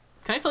 Okay.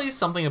 Can I tell you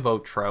something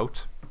about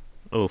Trout?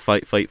 oh,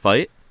 fight. Okay,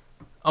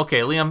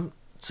 Liam.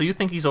 So you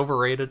think he's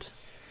overrated?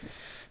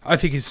 I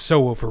think he's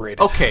so overrated.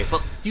 Okay,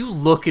 but do you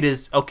look at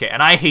his... Okay,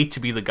 and I hate to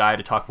be the guy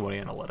to talk about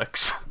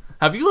analytics.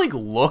 Have you,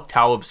 looked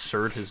how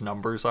absurd his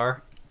numbers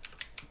are?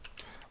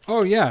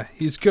 Oh yeah,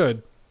 he's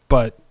good,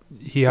 but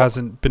he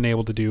hasn't been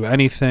able to do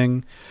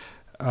anything.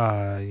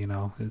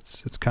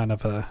 It's kind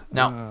of a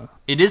Now,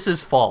 it is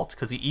his fault,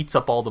 because he eats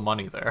up all the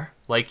money there.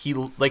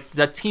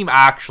 That team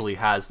actually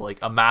has,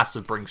 a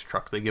massive Brinks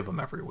truck they give him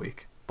every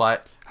week.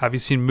 But Have you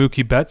seen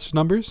Mookie Betts'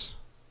 numbers?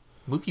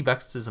 Mookie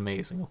Betts is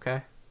amazing,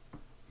 okay?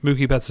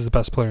 Mookie Betts is the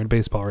best player in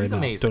baseball right He's now.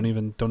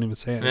 amazing. Don't even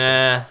say anything.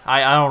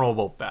 I don't know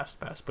about best,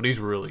 but he's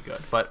really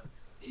good. But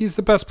He's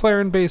the best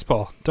player in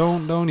baseball.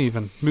 Don't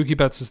even. Mookie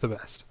Betts is the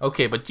best.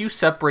 okay, but do you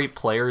separate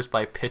players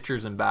by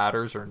pitchers and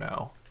batters or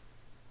no?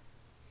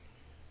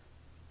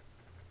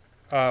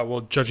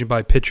 Well, judging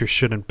by pitchers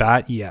shouldn't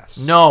bat,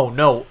 yes.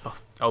 No.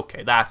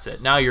 Okay, that's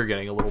it. Now you're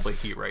getting a little bit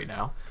heat right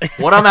now.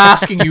 What I'm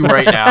asking you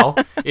right now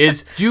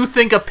is, do you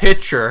think a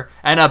pitcher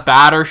and a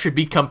batter should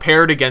be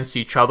compared against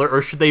each other,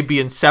 or should they be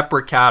in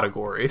separate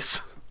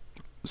categories?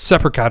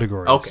 Separate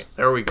categories. Okay,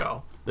 there we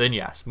go. Then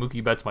yes,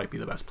 Mookie Betts might be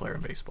the best player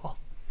in baseball.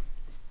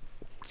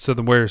 So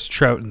then where's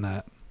Trout in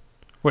that?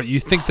 What, you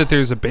think that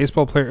there's a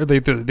baseball player,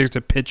 there's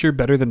a pitcher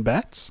better than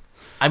Betts?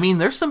 I mean,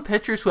 there's some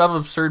pitchers who have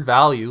absurd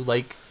value.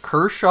 Like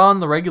Kershaw in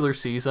the regular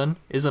season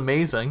is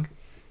amazing.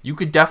 You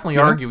could definitely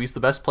argue he's the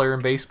best player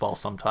in baseball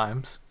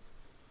sometimes.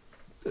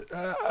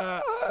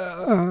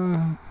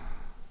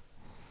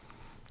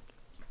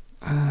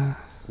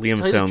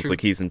 Liam sounds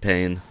like he's in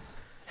pain.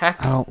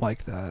 Heck, I don't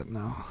like that,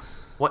 no.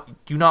 what?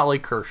 Do you not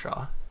like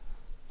Kershaw?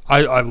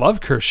 I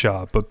love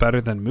Kershaw, but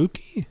better than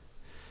Mookie?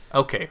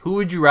 Okay, who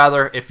would you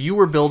rather, if you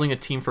were building a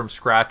team from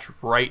scratch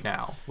right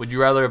now, would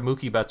you rather have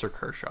Mookie Betts or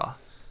Kershaw?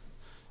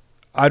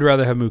 I'd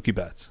rather have Mookie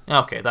Betts.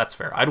 Okay, that's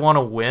fair. I'd want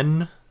to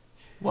win.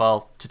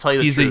 Well, to tell you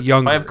the He's truth, a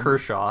younger. if I have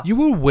Kershaw, You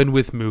will win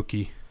with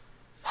Mookie.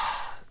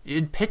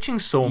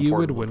 pitching's so You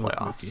important would in the win with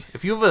playoffs. Mookie.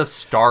 If you have a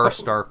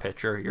star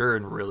pitcher, you're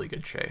in really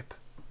good shape.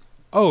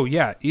 Oh,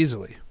 yeah,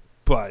 easily.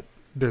 But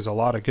there's a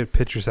lot of good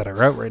pitchers that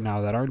are out right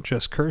now that aren't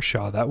just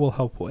Kershaw. That will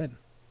help win.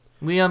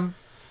 Liam,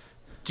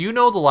 do you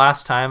know the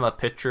last time a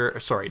pitcher...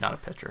 Sorry, not a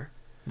pitcher.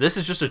 This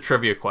is just a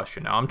trivia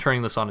question now. I'm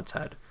turning this on its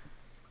head.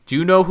 Do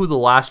you know who the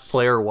last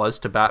player was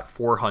to bat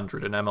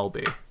 400 in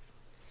MLB?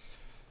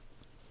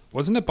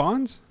 Wasn't it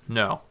Bonds?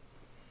 No.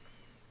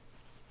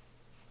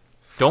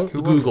 Don't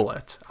Google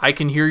it. I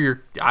can hear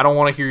your... I don't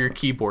want to hear your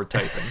keyboard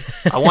typing.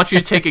 I want you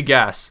to take a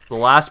guess. The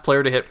last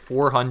player to hit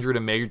 400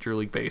 in Major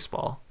League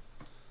Baseball.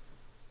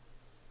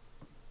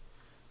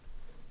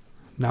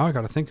 Now I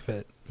got to think of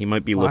it. He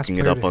might be Last looking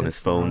it player up to on hit his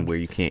phone 400. where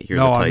you can't hear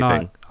No, the I'm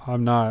typing. not.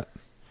 I'm not.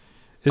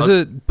 Is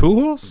it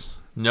Pujols?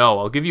 No,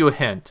 I'll give you a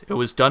hint. It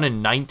was done in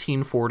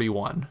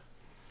 1941.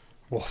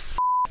 Well,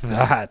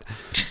 that.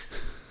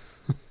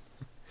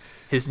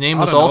 His name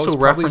I was don't know, also it's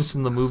probably referenced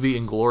in the movie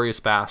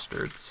Inglourious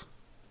Bastards.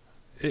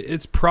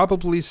 It's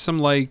probably some,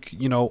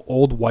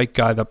 old white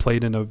guy that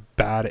played in a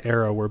bad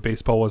era where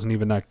baseball wasn't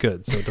even that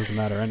good, so it doesn't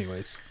matter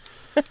anyways.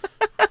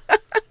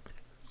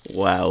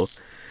 Wow.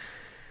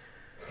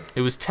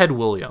 It was Ted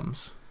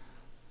Williams.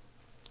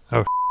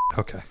 Oh,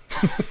 okay.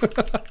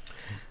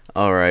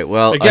 All right.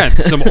 Well, Again,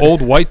 some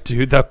old white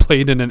dude that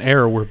played in an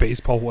era where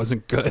baseball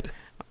wasn't good.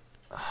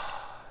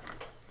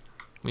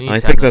 We need I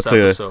to think end this that's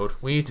a- episode.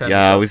 We need to end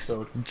yeah, I this was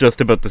episode.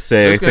 just about to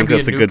say. There's I gonna think be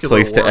that's a good nuclear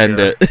place to war end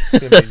here. it.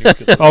 There's gonna be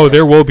nuclear Oh, war.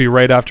 there will be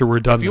right after we're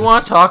done If you this.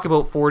 want to talk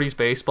about 40s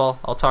baseball,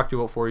 I'll talk to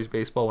you about 40s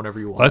baseball whenever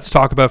you want. Let's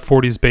talk about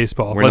 40s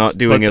baseball. We're not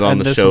doing it on end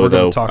the this and show, we're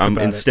gonna though. talk I'm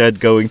about it. instead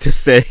going to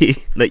say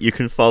that you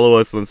can follow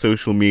us on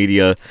social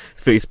media,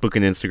 Facebook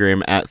and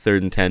Instagram at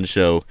 3rd and 10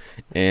 Show.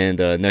 And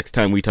next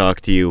time we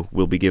talk to you,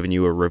 we'll be giving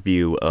you a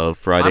review of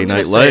Friday I'm gonna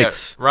Night say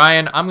Lights. it.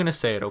 Ryan, I'm going to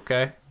say it,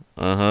 okay?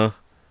 Uh-huh.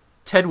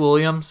 Ted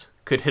Williams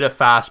could hit a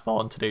fastball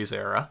in today's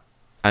era.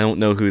 I don't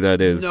know who that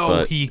is, No,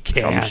 but he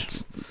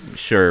can't.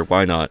 sure,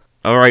 why not?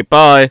 All right,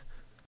 bye.